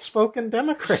an outspoken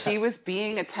Democrat. She was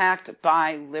being attacked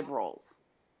by liberals.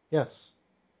 Yes.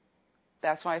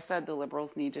 That's why I said the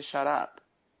liberals need to shut up.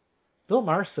 Bill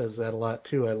Maher says that a lot,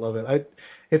 too. I love it.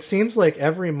 It seems like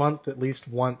every month, at least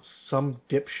once, some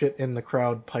dipshit in the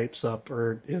crowd pipes up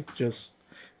or it just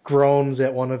groans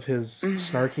at one of his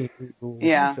snarky rules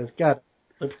and says, God,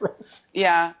 liberals.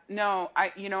 Yeah. No,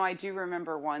 I do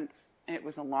remember once it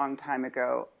was a long time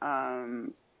ago,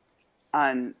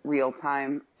 on Real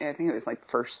Time. I think it was like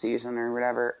first season or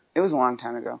whatever. It was a long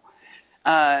time ago.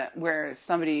 Where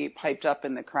somebody piped up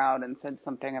in the crowd and said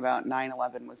something about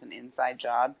 9/11 was an inside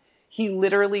job. He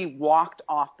literally walked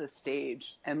off the stage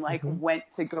and went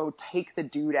to go take the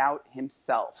dude out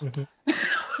himself.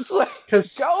 Because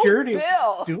security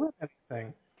wasn't doing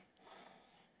anything.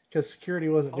 Because security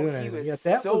wasn't doing anything. He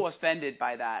was so offended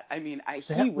by that. I mean,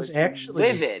 he was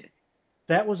actually livid.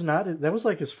 That was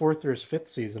like his fourth or his fifth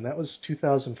season. That was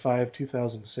 2005,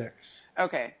 2006.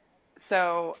 Okay.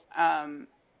 So,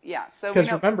 yeah. So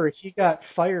because remember, he got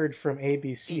fired from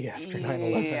ABC after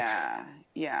 9/11.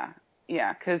 Yeah.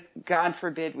 Because God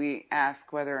forbid we ask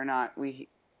whether or not we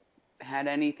had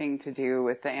anything to do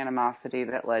with the animosity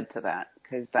that led to that.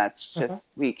 Because that's just,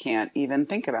 we can't even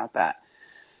think about that.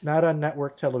 Not on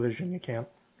network television, you can't.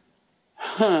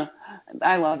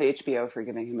 I love HBO for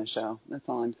giving him a show. That's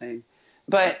all I'm saying.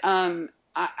 But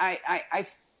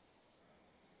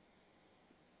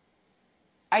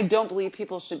I don't believe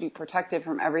people should be protected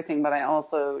from everything, but I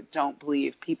also don't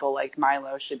believe people like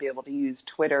Milo should be able to use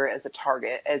Twitter as a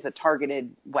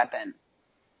targeted weapon.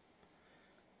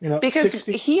 Because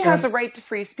he has a right to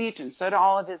free speech, and so do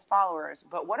all of his followers.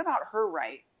 But what about her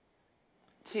right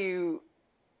to,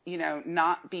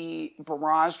 not be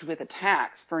barraged with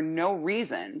attacks for no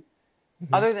reason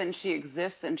other than she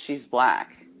exists and she's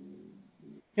black?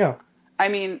 Yeah. I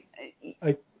mean...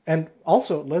 and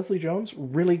also, Leslie Jones,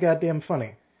 really goddamn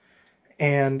funny.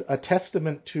 And a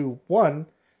testament to, one,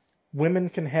 women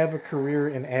can have a career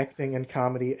in acting and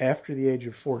comedy after the age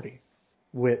of 40,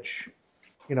 which,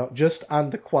 just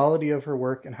on the quality of her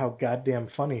work and how goddamn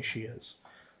funny she is.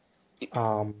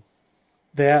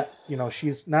 That,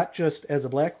 she's not just as a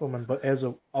black woman, but as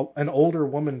an older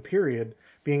woman, period,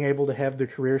 being able to have the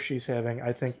career she's having,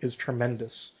 I think, is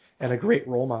tremendous and a great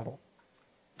role model.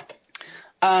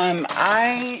 What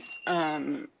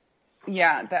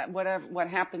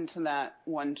happened to that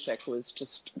one chick was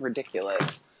just ridiculous.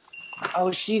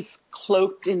 Oh, she's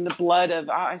cloaked in the blood of,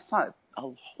 I saw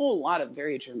a whole lot of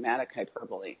very dramatic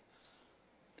hyperbole.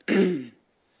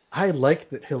 I like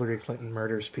that Hillary Clinton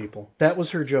murders people. That was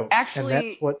her joke. Actually,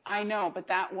 and that's what, I know, but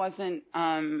that wasn't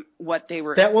what they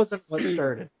were... That wasn't what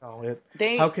started. No,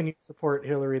 how can you support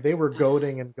Hillary? They were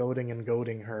goading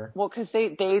her. Well, because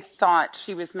they thought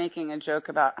she was making a joke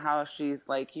about how she's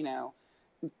bathed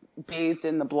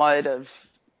in the blood of,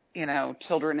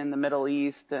 children in the Middle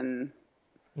East. And,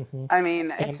 I mean,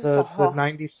 it's just the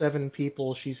 97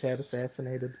 people she's had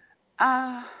assassinated.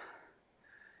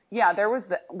 Yeah, there was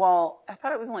I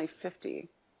thought it was only 50.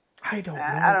 I don't know.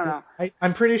 I don't know.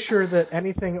 I'm pretty sure that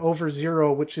anything over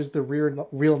 0, which is the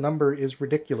real number, is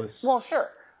ridiculous. Well, sure.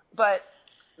 But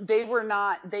they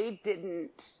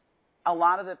didn't, a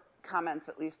lot of the comments,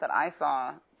 at least that I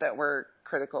saw, that were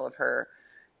critical of her,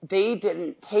 they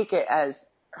didn't take it as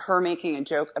her making a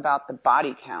joke about the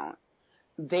body count.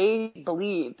 They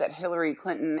believe that Hillary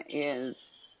Clinton is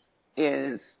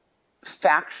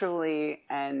factually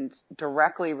and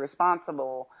directly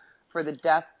responsible for the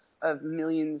deaths of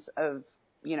millions of,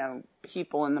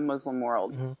 people in the Muslim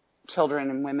world, children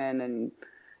and women and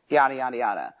yada, yada,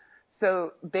 yada.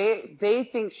 So they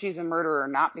think she's a murderer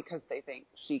not because they think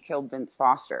she killed Vince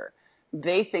Foster.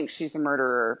 They think she's a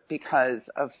murderer because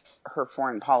of her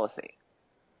foreign policy.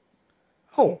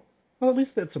 Oh, well, at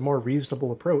least that's a more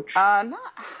reasonable approach. What?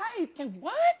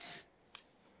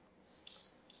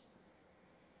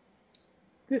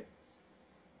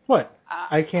 What?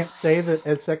 I can't say that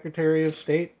as Secretary of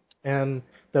State and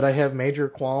that I have major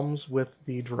qualms with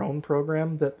the drone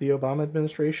program that the Obama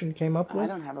administration came up with. I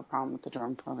don't have a problem with the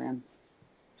drone program.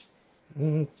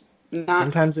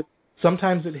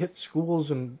 Sometimes it hits schools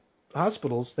and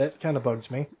hospitals. That kind of bugs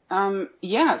me.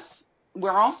 Yes.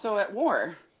 We're also at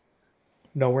war.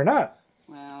 No, we're not.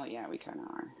 Well, yeah, we kind of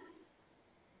are.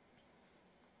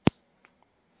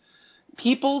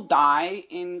 People die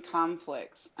in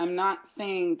conflicts. I'm not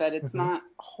saying that it's not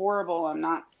horrible. I'm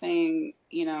not saying,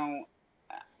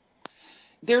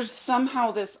 there's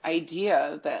somehow this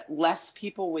idea that less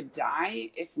people would die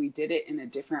if we did it in a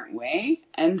different way,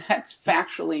 and that's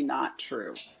factually not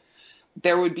true.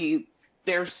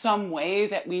 There's some way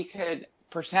that we could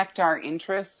protect our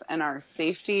interests and our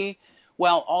safety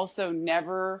while also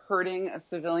never hurting a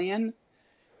civilian.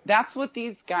 That's what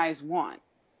these guys want.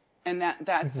 And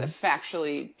that's a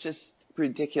factually just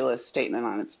ridiculous statement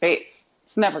on its face.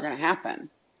 It's never going to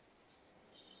happen.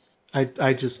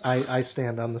 I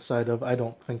stand on the side of I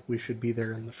don't think we should be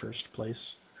there in the first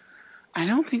place. I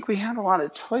don't think we have a lot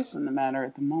of choice in the matter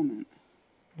at the moment.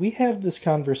 We have this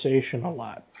conversation a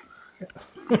lot.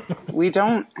 We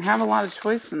don't have a lot of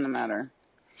choice in the matter.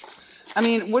 I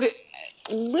mean,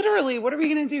 literally, what are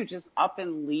we going to do? Just up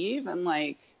and leave and,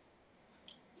 like,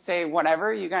 say,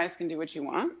 whatever, you guys can do what you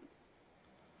want?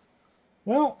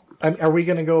 Well, are we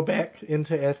going to go back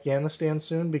into Afghanistan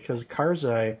soon? Because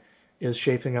Karzai is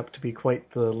shaping up to be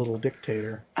quite the little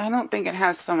dictator. I don't think it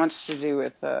has so much to do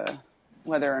with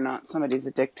whether or not somebody's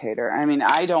a dictator. I mean,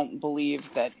 I don't believe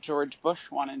that George Bush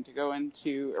wanted to go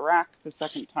into Iraq the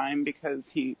second time because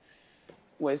he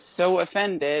was so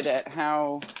offended at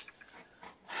how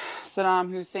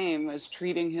Saddam Hussein was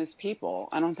treating his people.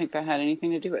 I don't think that had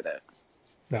anything to do with it.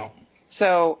 No.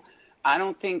 So I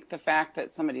don't think the fact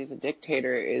that somebody's a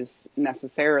dictator is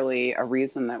necessarily a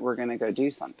reason that we're going to go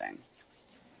do something.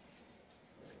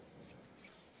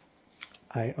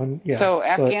 So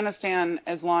Afghanistan,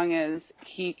 as long as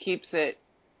he keeps it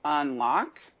on lock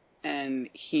and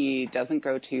he doesn't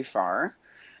go too far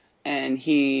and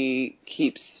he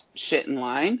keeps shit in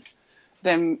line,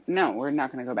 then no, we're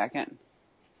not going to go back in.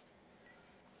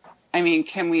 I mean,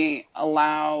 can we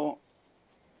allow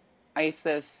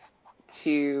ISIS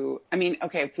to, I mean,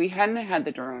 okay, if we hadn't had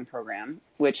the drone program,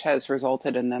 which has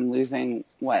resulted in them losing,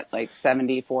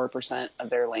 74% of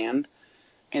their land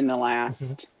in the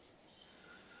last,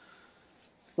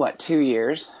 2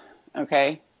 years,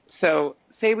 okay? So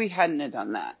say we hadn't have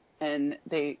done that, and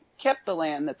they kept the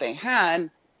land that they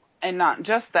had, and not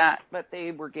just that, but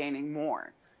they were gaining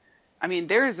more. I mean,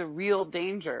 there was a very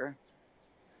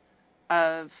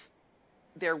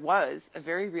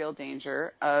real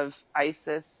danger of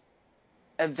ISIS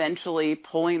eventually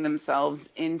pulling themselves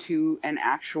into an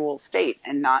actual state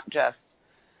and not just,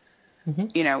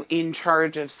 in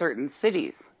charge of certain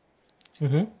cities.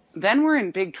 Then we're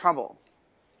in big trouble.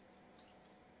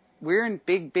 We're in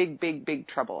big, big, big, big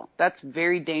trouble. That's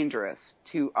very dangerous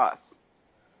to us.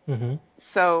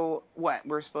 So what?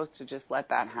 We're supposed to just let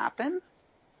that happen?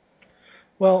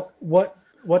 Well, what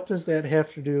does that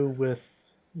have to do with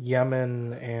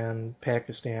Yemen and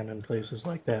Pakistan and places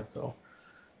like that, though?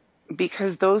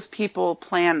 Because those people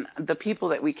the people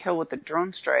that we kill with the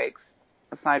drone strikes,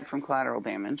 aside from collateral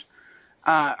damage,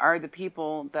 are the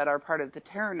people that are part of the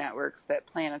terror networks that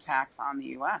plan attacks on the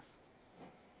U.S.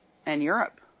 and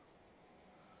Europe.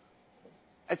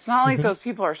 It's not like those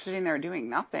people are sitting there doing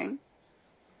nothing.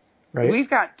 Right. We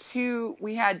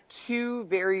had two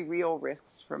very real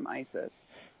risks from ISIS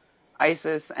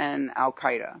and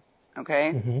Al-Qaeda,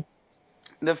 okay?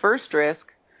 The first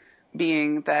risk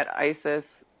being that ISIS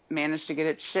managed to get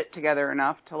its shit together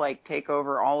enough to, take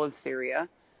over all of Syria.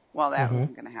 Well, that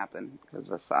wasn't going to happen because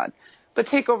of Assad. But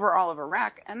take over all of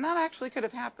Iraq, and that actually could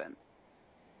have happened.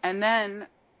 And then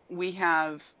we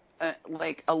have, a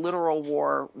literal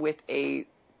war with a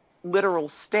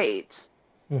literal state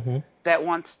that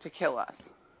wants to kill us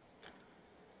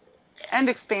and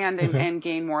expand and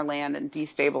gain more land and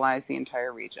destabilize the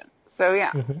entire region. So,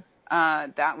 yeah,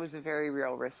 that was a very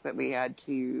real risk that we had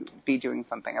to be doing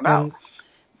something about.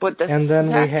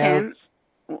 Then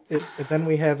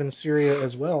we have in Syria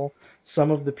as well,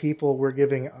 some of the people we're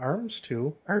giving arms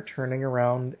to are turning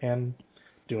around and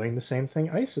doing the same thing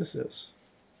ISIS is.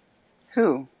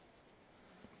 Who?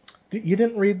 You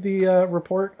didn't read the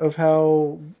report of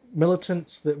how militants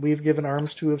that we've given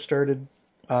arms to have started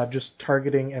just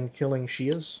targeting and killing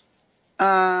Shias?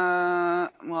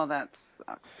 Well, that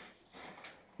sucks.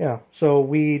 Yeah, so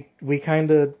we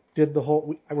kind of did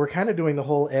we're kind of doing the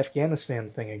whole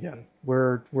Afghanistan thing again.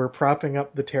 We're propping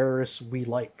up the terrorists we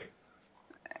like.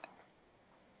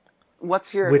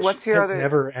 What's your other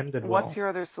never ended well. What's your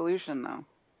other solution though?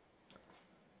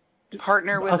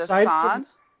 Partner with Assad?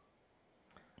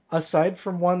 Aside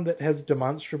from one that has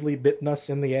demonstrably bitten us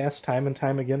in the ass time and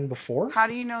time again before? How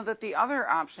do you know that the other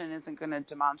option isn't going to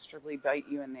demonstrably bite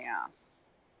you in the ass?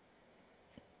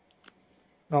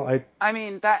 Well, I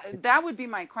mean, that would be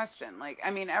my question.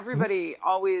 Everybody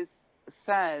always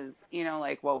says,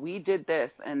 well, we did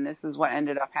this and this is what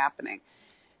ended up happening.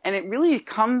 And it really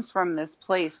comes from this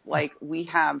place, we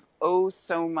have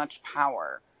so much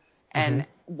power. And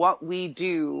what we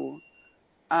do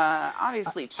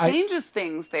obviously changes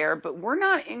things there, but we're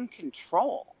not in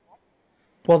control.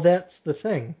 Well, that's the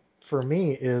thing for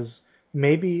me is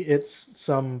maybe it's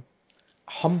some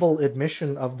humble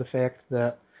admission of the fact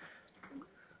that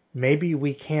maybe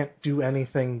we can't do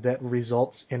anything that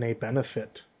results in a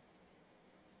benefit.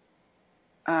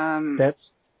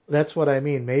 That's what I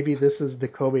mean. Maybe this is the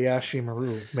Kobayashi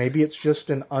Maru. Maybe it's just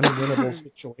an unwinnable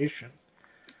situation.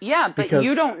 Yeah, but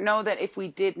you don't know that if we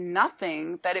did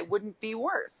nothing, that it wouldn't be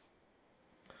worse.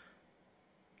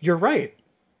 You're right,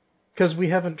 because we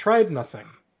haven't tried nothing.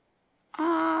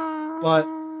 But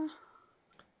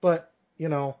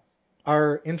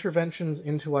Our interventions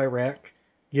into Iraq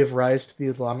give rise to the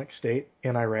Islamic State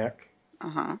in Iraq.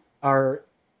 Uh-huh. Our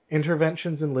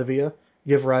interventions in Libya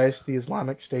give rise to the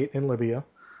Islamic State in Libya.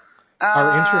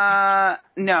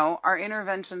 No, our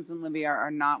interventions in Libya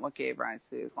are not what gave rise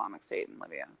to the Islamic State in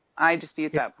Libya. I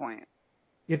dispute that point.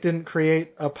 It didn't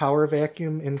create a power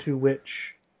vacuum into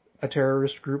which a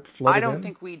terrorist group flooded in? I don't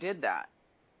think we did that.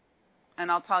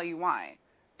 And I'll tell you why.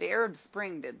 The Arab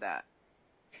Spring did that.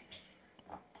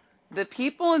 The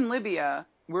people in Libya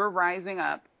were rising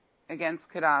up against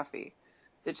Gaddafi.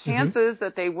 The chances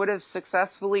that they would have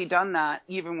successfully done that,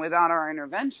 even without our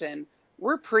intervention,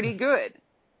 were pretty good.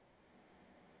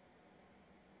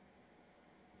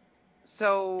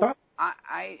 So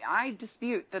I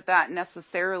dispute that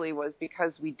necessarily was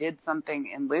because we did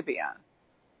something in Libya.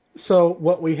 So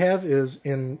what we have is,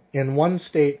 in one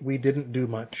state, we didn't do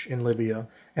much in Libya,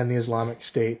 and the Islamic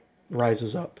State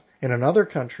rises up. In another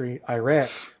country, Iraq,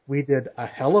 we did a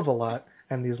hell of a lot,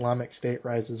 and the Islamic State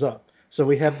rises up. So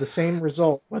we have the same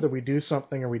result whether we do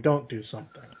something or we don't do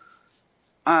something.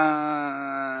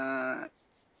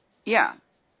 Yeah.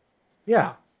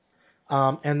 Yeah.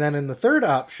 And then in the third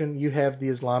option, you have the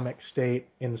Islamic State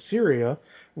in Syria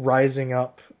rising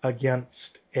up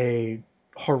against a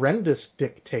horrendous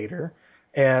dictator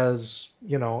as,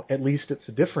 at least it's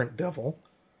a different devil,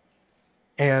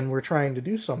 and we're trying to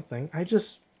do something.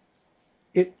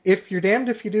 If you're damned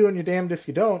if you do and you're damned if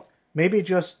you don't, maybe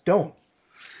just don't.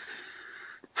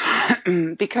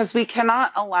 Because we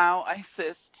cannot allow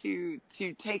ISIS to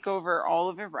take over all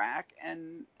of Iraq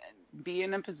and be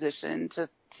in a position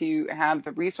to have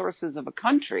the resources of a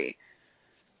country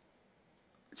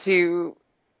to,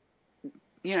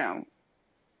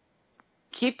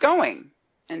 keep going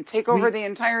and take over the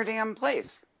entire damn place.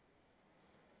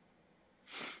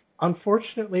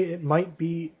 Unfortunately, it might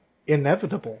be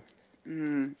inevitable.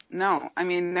 No, I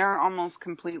mean, they're almost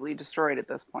completely destroyed at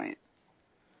this point.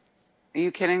 Are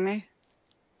you kidding me?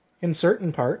 In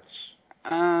certain parts.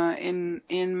 In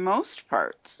most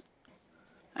parts.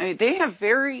 I mean, they have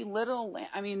very little land.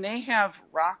 I mean, they have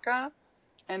Raqqa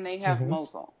and they have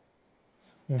Mosul.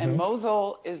 And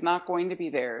Mosul is not going to be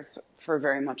theirs for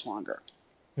very much longer.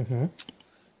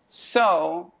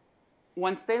 So,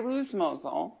 once they lose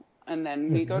Mosul, and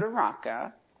then we go to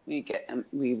Raqqa,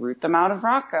 we root them out of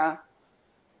Raqqa,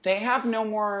 they have no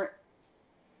more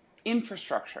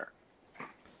infrastructure.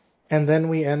 And then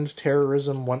we end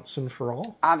terrorism once and for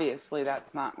all? Obviously,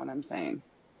 that's not what I'm saying.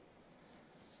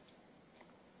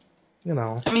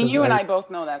 I mean, you and I both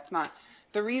know that's not.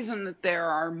 The reason that there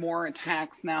are more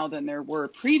attacks now than there were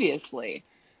previously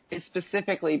is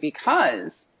specifically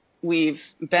because we've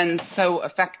been so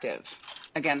effective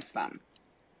against them.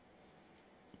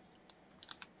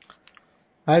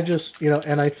 I just,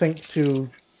 and I think to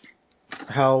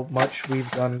how much we've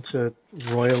done to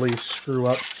royally screw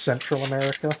up Central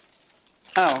America.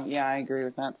 Oh, yeah, I agree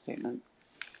with that statement.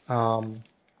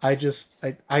 I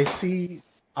see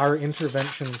our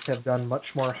interventions have done much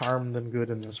more harm than good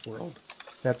in this world.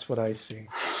 That's what I see.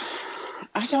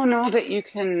 I don't know that you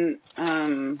can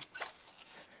and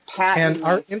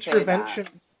our intervention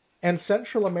and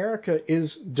Central America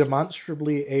is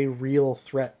demonstrably a real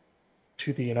threat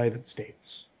to the United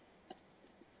States.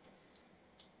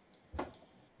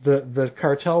 The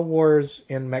cartel wars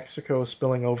in Mexico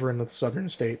spilling over into the southern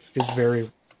states is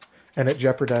and it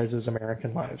jeopardizes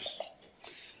American lives.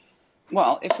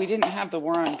 Well, if we didn't have the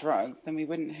war on drugs, then we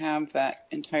wouldn't have that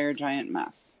entire giant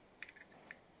mess.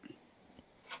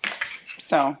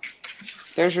 So,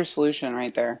 there's your solution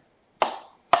right there.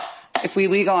 If we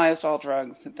legalized all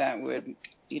drugs, that would,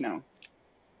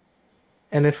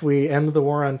 And if we end the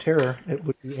war on terror, it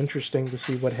would be interesting to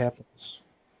see what happens.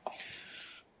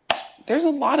 There's a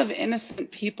lot of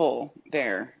innocent people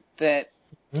there that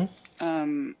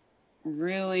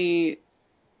really...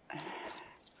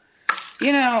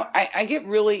 I get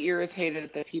really irritated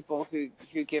at the people who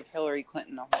give Hillary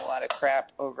Clinton a whole lot of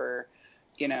crap over,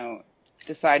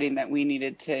 deciding that we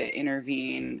needed to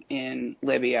intervene in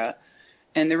Libya.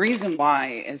 And the reason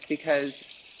why is because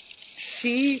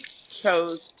she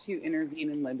chose to intervene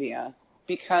in Libya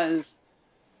because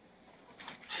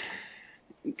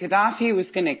Gaddafi was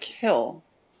going to kill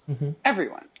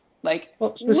everyone.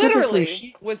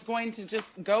 Literally was going to just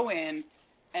go in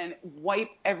and wipe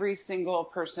every single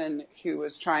person who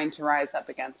was trying to rise up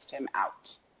against him out.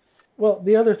 Well,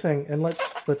 the other thing, and let's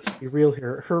be real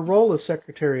here, her role as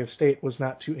Secretary of State was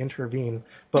not to intervene,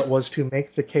 but was to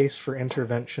make the case for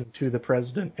intervention to the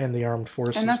President and the armed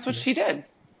forces. And that's what she did.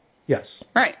 Yes.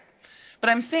 Right. But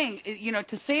I'm saying,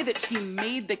 to say that she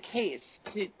made the case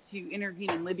to intervene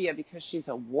in Libya because she's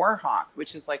a war hawk,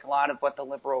 which is like a lot of what the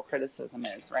liberal criticism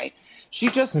is, right? She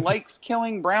just likes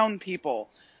killing brown people,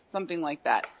 something like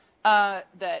that.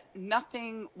 That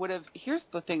nothing would have... Here's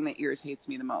the thing that irritates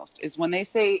me the most, is when they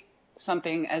say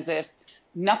something as if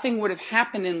nothing would have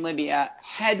happened in Libya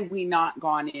had we not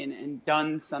gone in and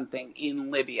done something in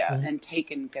Libya and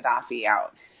taken Gaddafi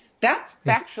out. That's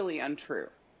factually untrue.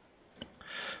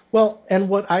 Well, and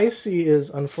what I see is,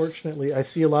 unfortunately, I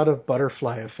see a lot of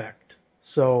butterfly effect.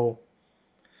 So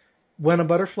when a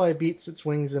butterfly beats its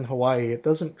wings in Hawaii, it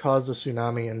doesn't cause a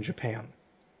tsunami in Japan.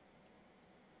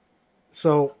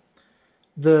 So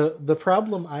the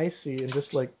problem I see, and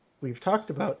just like we've talked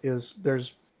about, is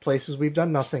there's places we've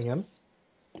done nothing in,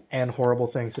 and horrible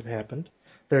things have happened.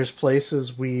 There's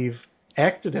places we've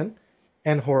acted in,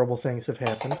 and horrible things have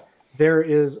happened. There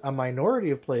is a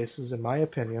minority of places, in my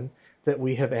opinion, that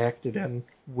we have acted in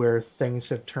where things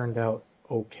have turned out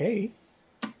okay.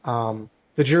 The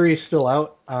jury's still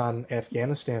out on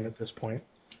Afghanistan at this point.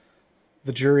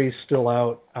 The jury's still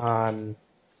out on...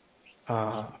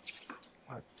 God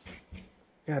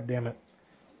damn it.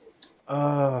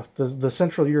 The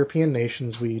Central European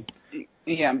nations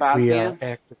Bosnia.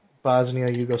 acted. Bosnia,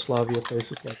 Yugoslavia,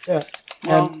 places like that.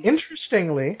 Well, and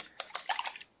interestingly,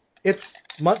 it's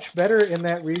much better in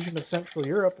that region of Central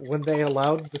Europe when they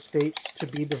allowed the states to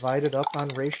be divided up on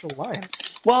racial lines.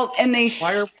 Well, and they...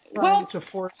 Why are we trying to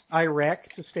force Iraq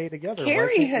to stay together?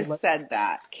 Kerry has said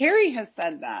that. Kerry has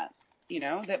said that,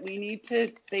 that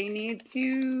they need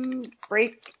to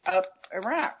break up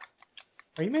Iraq.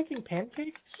 Are you making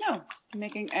pancakes? No, I'm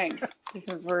making eggs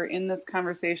because we're in this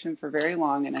conversation for very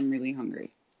long and I'm really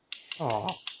hungry.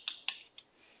 Aw.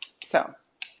 So,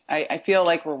 I feel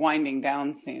like we're winding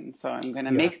down soon, so I'm going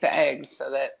to make the eggs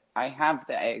so that I have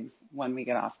the eggs when we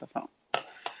get off the phone.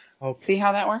 Okay. See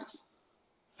how that works?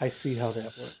 I see how that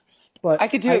works. But I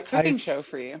could do a cooking show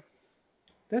for you.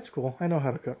 That's cool. I know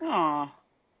how to cook. Aw.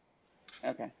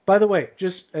 Okay. By the way,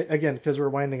 just, again, because we're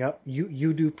winding up,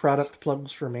 you do product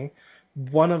plugs for me.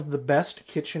 One of the best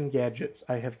kitchen gadgets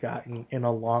I have gotten in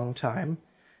a long time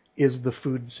is the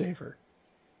Food Saver.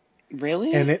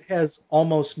 Really? And it has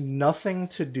almost nothing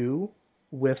to do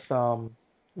with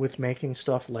making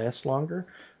stuff last longer.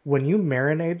 When you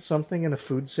marinate something in a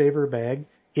Food Saver bag,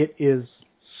 it is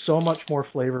so much more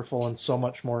flavorful and so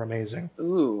much more amazing.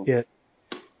 Ooh.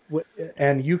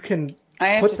 And you can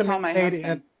put the marinade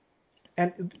in.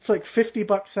 And it's like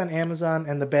 $50 on Amazon,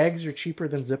 and the bags are cheaper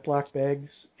than Ziploc bags.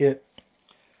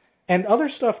 And other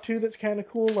stuff, too, that's kind of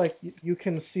cool. Like, you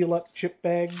can seal up chip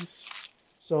bags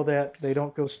so that they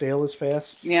don't go stale as fast.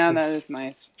 Yeah, that is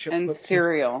nice. And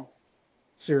cereal.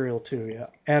 Cereal, too, yeah.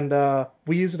 And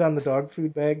we use it on the dog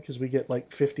food bag because we get, like,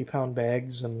 50-pound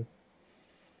bags, and,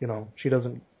 she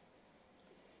doesn't...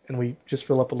 And we just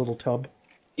fill up a little tub.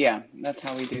 Yeah, that's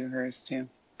how we do hers, too.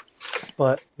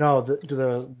 But, no,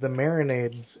 the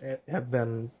marinades have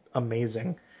been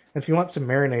amazing. If you want some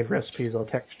marinade recipes, I'll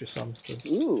text you some.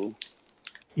 Ooh.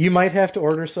 You might have to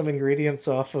order some ingredients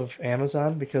off of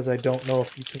Amazon because I don't know if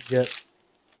you can get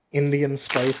Indian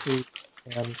spices.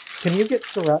 And can you get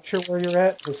sriracha where you're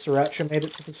at? Has sriracha made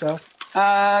it to the South?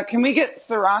 Can we get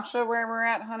sriracha where we're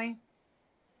at, honey?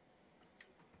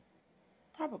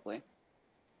 Probably.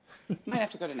 Might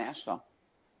have to go to Nashville.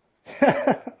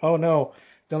 Oh, no.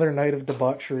 Another night of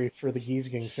debauchery for the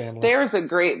Giesing family. There's a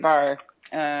great bar.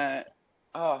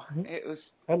 It was...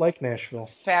 I like Nashville.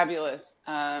 Fabulous.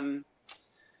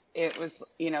 It was,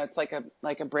 it's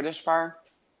like a British bar,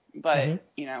 but,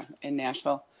 in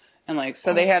Nashville. And,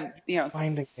 so they have,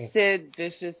 Sid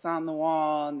Vicious on the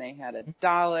wall, and they had a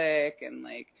Dalek, and,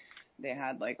 they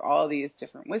had, all these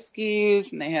different whiskeys,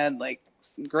 and they had,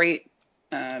 some great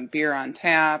beer on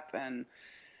tap, and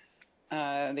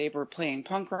they were playing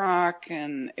punk rock,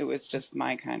 and it was just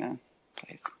my kind of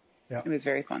place. Yeah. It was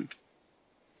very fun.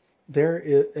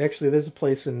 There's a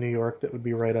place in New York that would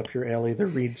be right up your alley, the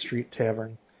Reed Street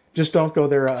Tavern. Just don't go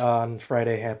there on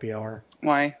Friday happy hour.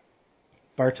 Why?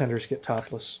 Bartenders get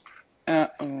topless.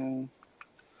 Uh-oh.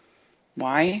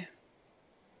 Why?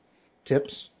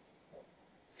 Tips.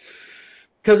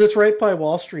 Because it's right by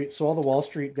Wall Street, so all the Wall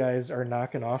Street guys are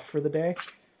knocking off for the day,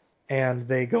 and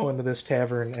they go into this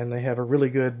tavern, and they have really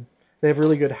good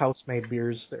house-made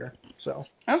beers there. So.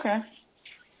 Okay.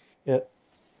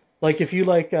 If you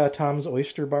like Tom's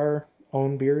Oyster Bar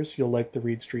own beers, you'll like the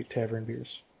Reed Street Tavern beers.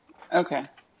 Okay.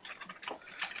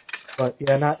 But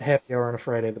yeah, not happy hour on a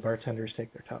Friday. The bartenders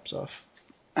take their tops off.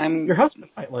 Your husband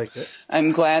might like it.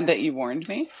 I'm glad that you warned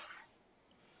me.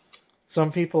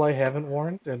 Some people I haven't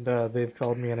warned, and they've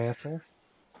called me an asshole.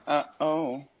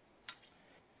 Oh.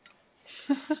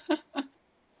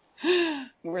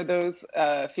 Were those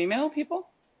female people?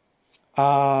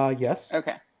 Yes.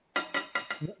 Okay.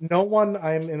 No one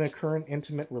I'm in a current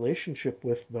intimate relationship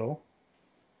with, though.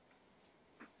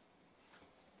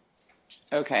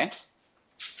 Okay.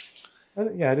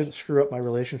 Yeah, I didn't screw up my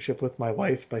relationship with my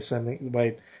wife by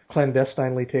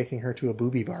clandestinely taking her to a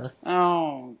booby bar.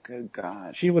 Oh, good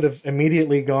God. She would have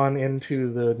immediately gone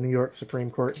into the New York Supreme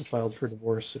Court and filed for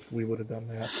divorce if we would have done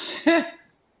that.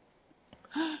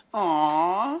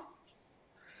 Aww.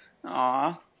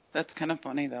 Aw, that's kind of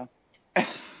funny though.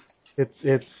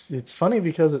 It's funny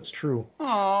because it's true.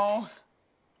 Oh.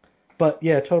 But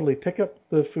yeah, totally. Pick up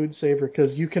the food saver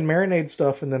because you can marinate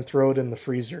stuff and then throw it in the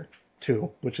freezer too,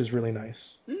 which is really nice.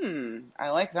 I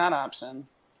like that option.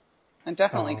 It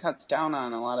definitely cuts down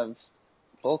on a lot of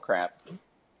bullcrap.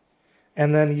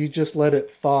 And then you just let it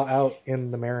thaw out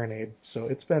in the marinade. So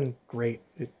it's been great.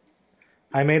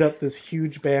 I made up this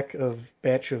huge batch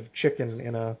of chicken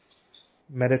in a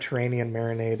Mediterranean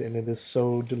marinade, and it is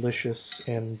so delicious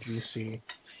and juicy.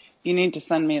 You need to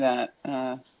send me that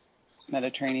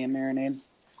Mediterranean marinade.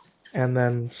 And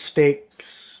then steaks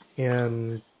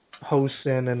in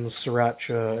hoisin and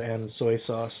sriracha and soy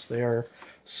sauce. They are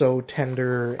so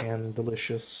tender and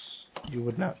delicious, you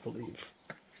would not believe.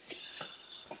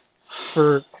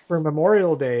 For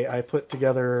Memorial Day, I put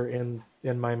together in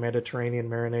my Mediterranean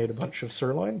marinade a bunch of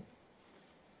sirloin.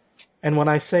 And when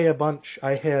I say a bunch,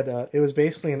 I had, it was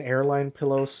basically an airline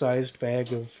pillow-sized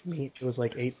bag of meat. It was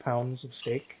like 8 pounds of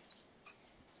steak.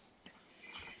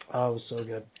 Oh, it was so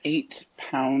good. 8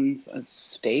 pounds of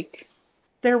steak?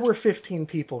 There were 15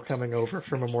 people coming over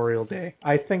for Memorial Day.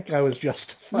 I think I was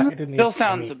justified in Still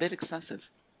sounds a bit excessive.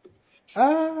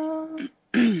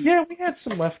 Yeah, we had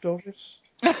some leftovers.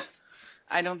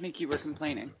 I don't think you were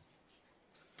complaining.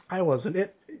 I wasn't.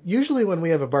 Usually when we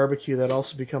have a barbecue, that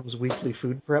also becomes weekly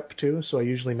food prep too, so I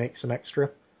usually make some extra.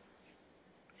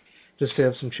 Just to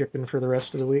have some chicken for the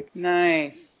rest of the week.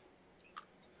 Nice.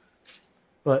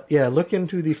 But yeah, look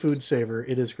into the Food Saver.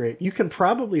 It is great. You can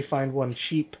probably find one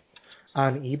cheap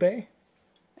on eBay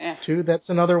too. That's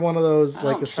another one of those,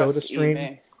 like a soda stream.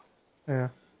 eBay. Yeah.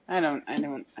 I don't.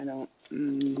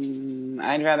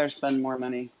 I'd rather spend more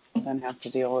money than have to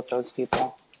deal with those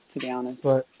people, to be honest.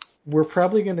 But we're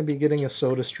probably going to be getting a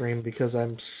soda stream because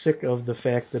I'm sick of the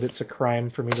fact that it's a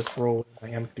crime for me to throw away my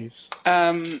empties.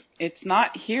 It's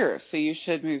not here, so you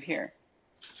should move here.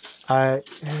 But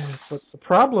the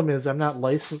problem is I'm not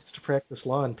licensed to practice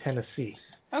law in Tennessee.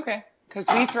 Okay, because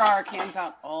we throw our cans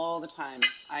out all the time.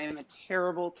 I am a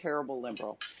terrible, terrible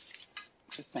liberal.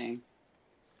 Just saying.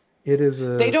 It is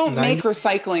They don't make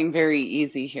recycling very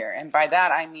easy here, and by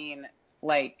that I mean,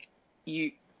 like,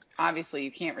 you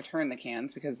can't return the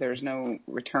cans because there's no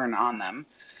return on them,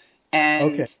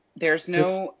 and there's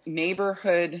no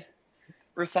neighborhood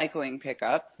recycling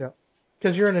pickup. Yeah,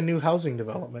 because you're in a new housing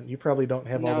development, you probably don't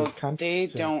have all those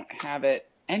contacts. They don't have it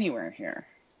anywhere here.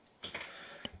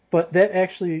 But that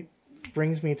actually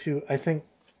brings me to, I think,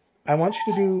 I want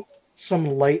you to do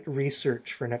some light research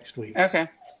for next week. Okay.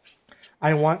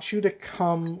 I want you to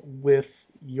come with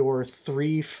your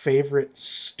 3 favorite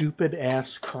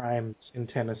stupid-ass crimes in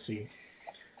Tennessee.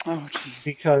 Oh, geez.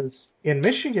 Because in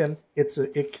Michigan,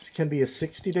 it can be a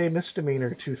 60-day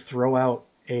misdemeanor to throw out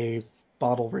a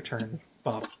return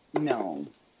bottle. No.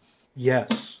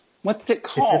 Yes. What's it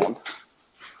called?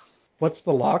 What's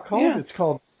the law called? Yeah. It's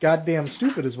called goddamn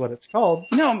stupid is what it's called.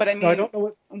 No, but I mean, I don't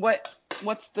know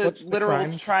what's the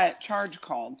literal charge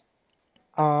called?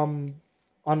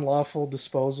 Unlawful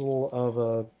disposal of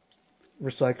a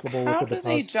recyclable How with a do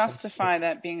they justify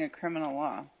that being a criminal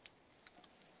law?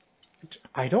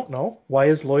 I don't know. Why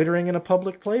is loitering in a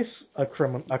public place a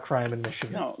crime in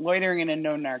Michigan? No, loitering in a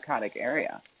no-narcotic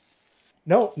area.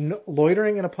 No,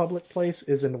 loitering in a public place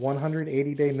is a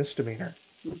 180-day misdemeanor.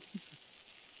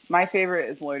 My favorite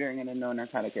is loitering in a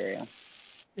no-narcotic area.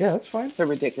 Yeah, that's fine. It's a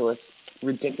ridiculous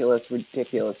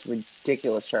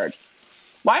charge.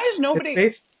 Why is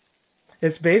nobody...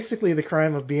 It's basically the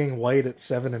crime of being white at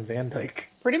 7 in Van Dyke.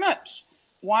 Pretty much.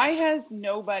 Why has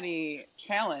nobody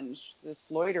challenged this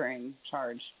loitering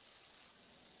charge?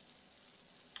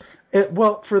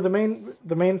 Well, for the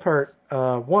main part,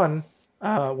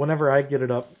 whenever I get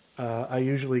it up, I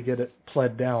usually get it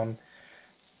pled down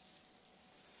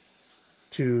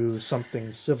to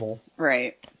something civil.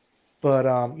 Right. But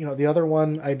the other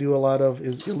one I do a lot of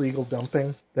is illegal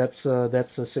dumping. That's a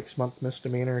 6-month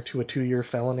misdemeanor to a 2-year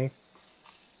felony.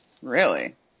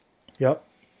 Really? Yep.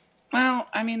 Well,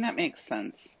 I mean, that makes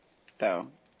sense, though.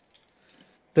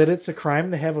 That it's a crime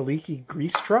to have a leaky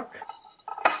grease truck?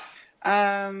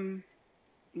 Well,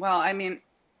 I mean,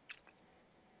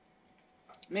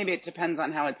 Maybe it depends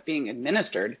on how it's being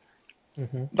administered.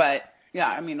 Mm-hmm. But, yeah,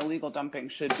 I mean, illegal dumping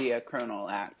should be a criminal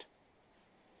act.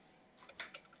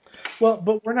 Well,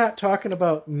 but we're not talking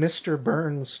about Mr.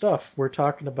 Burns stuff. We're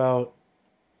talking about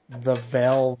the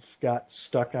valve got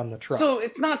stuck on the truck. So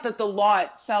it's not that the law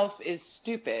itself is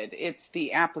stupid. It's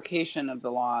the application of the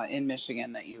law in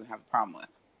Michigan that you have a problem with.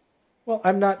 Well,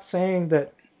 I'm not saying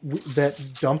that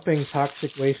dumping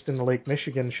toxic waste in the Lake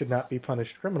Michigan should not be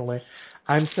punished criminally.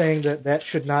 I'm saying that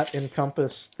should not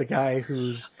encompass the guy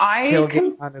who's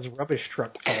tailgate on his rubbish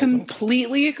truck.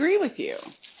 Completely agree with you.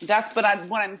 What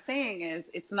I'm saying is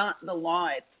it's not the law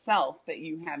itself that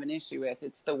you have an issue with.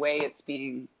 It's the way it's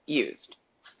being used.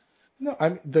 No,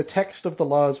 the text of the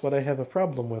law is what I have a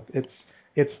problem with.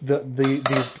 It's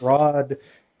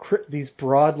these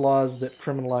broad laws that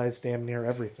criminalize damn near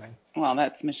everything. Well,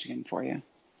 that's Michigan for you.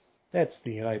 That's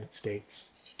the United States.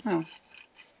 Oh,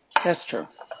 that's true.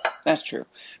 That's true.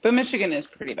 But Michigan is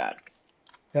pretty bad.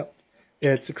 Yep.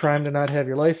 It's a crime to not have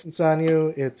your license on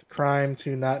you. It's a crime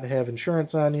to not have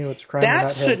insurance on you. It's a crime to not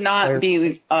have... That should not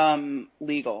be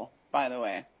legal, by the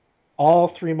way.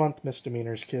 All 3-month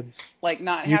misdemeanors, kids. Like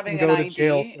not having an ID. You can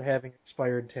go to jail for having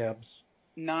expired tabs.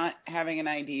 Not having an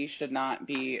ID should not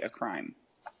be a crime.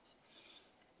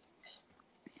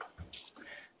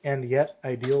 And yet,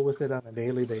 I deal with it on a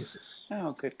daily basis.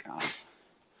 Oh, good God.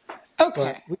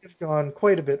 Okay. But we've gone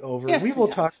quite a bit over. Yes, we will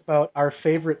talk about our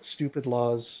favorite stupid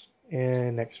laws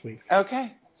next week.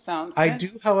 Okay. Sounds good. I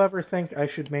do, however, think I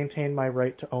should maintain my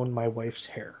right to own my wife's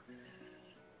hair.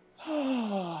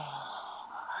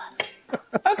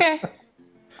 Okay.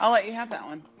 I'll let you have that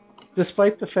one.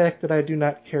 Despite the fact that I do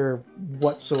not care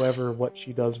whatsoever what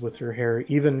she does with her hair,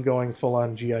 even going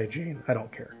full-on G.I. Jane, I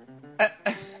don't care.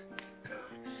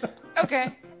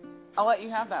 Okay. I'll let you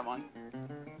have that one.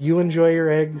 You enjoy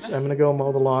your eggs. I'm going to go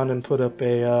mow the lawn and put up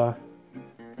a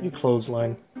new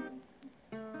clothesline.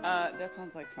 That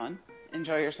sounds like fun.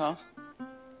 Enjoy yourself.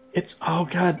 Oh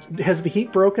God, has the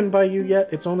heat broken by you yet?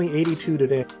 It's only 82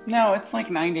 today. No, it's like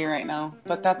 90 right now,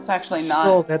 but that's actually not...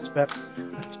 Oh, that's better.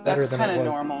 That's better than it was. That's kind of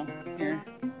normal here.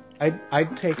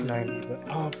 I'd take 90, but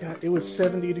oh God, it was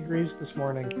 70 degrees this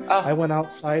morning. Oh. I went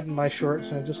outside in my shorts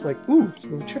and I'm just like, ooh, it's a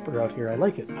little chipper out here. I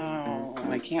like it. Oh,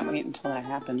 I can't wait until that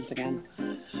happens again.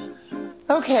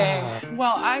 Okay,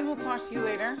 well, I will talk to you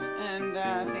later, and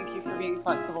thank you for being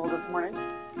flexible this morning.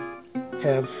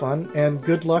 Have fun, and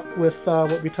good luck with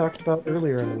what we talked about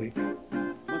earlier in the week.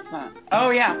 What's that?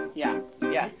 Oh, yeah.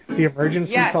 The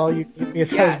emergency call you gave me as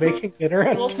I was making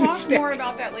dinner. We'll talk more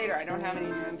about that later. I don't have any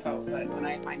new info, but when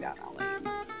I find out, I'll let you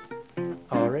know.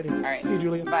 Alrighty. All right. See you,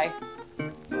 Julia. Bye.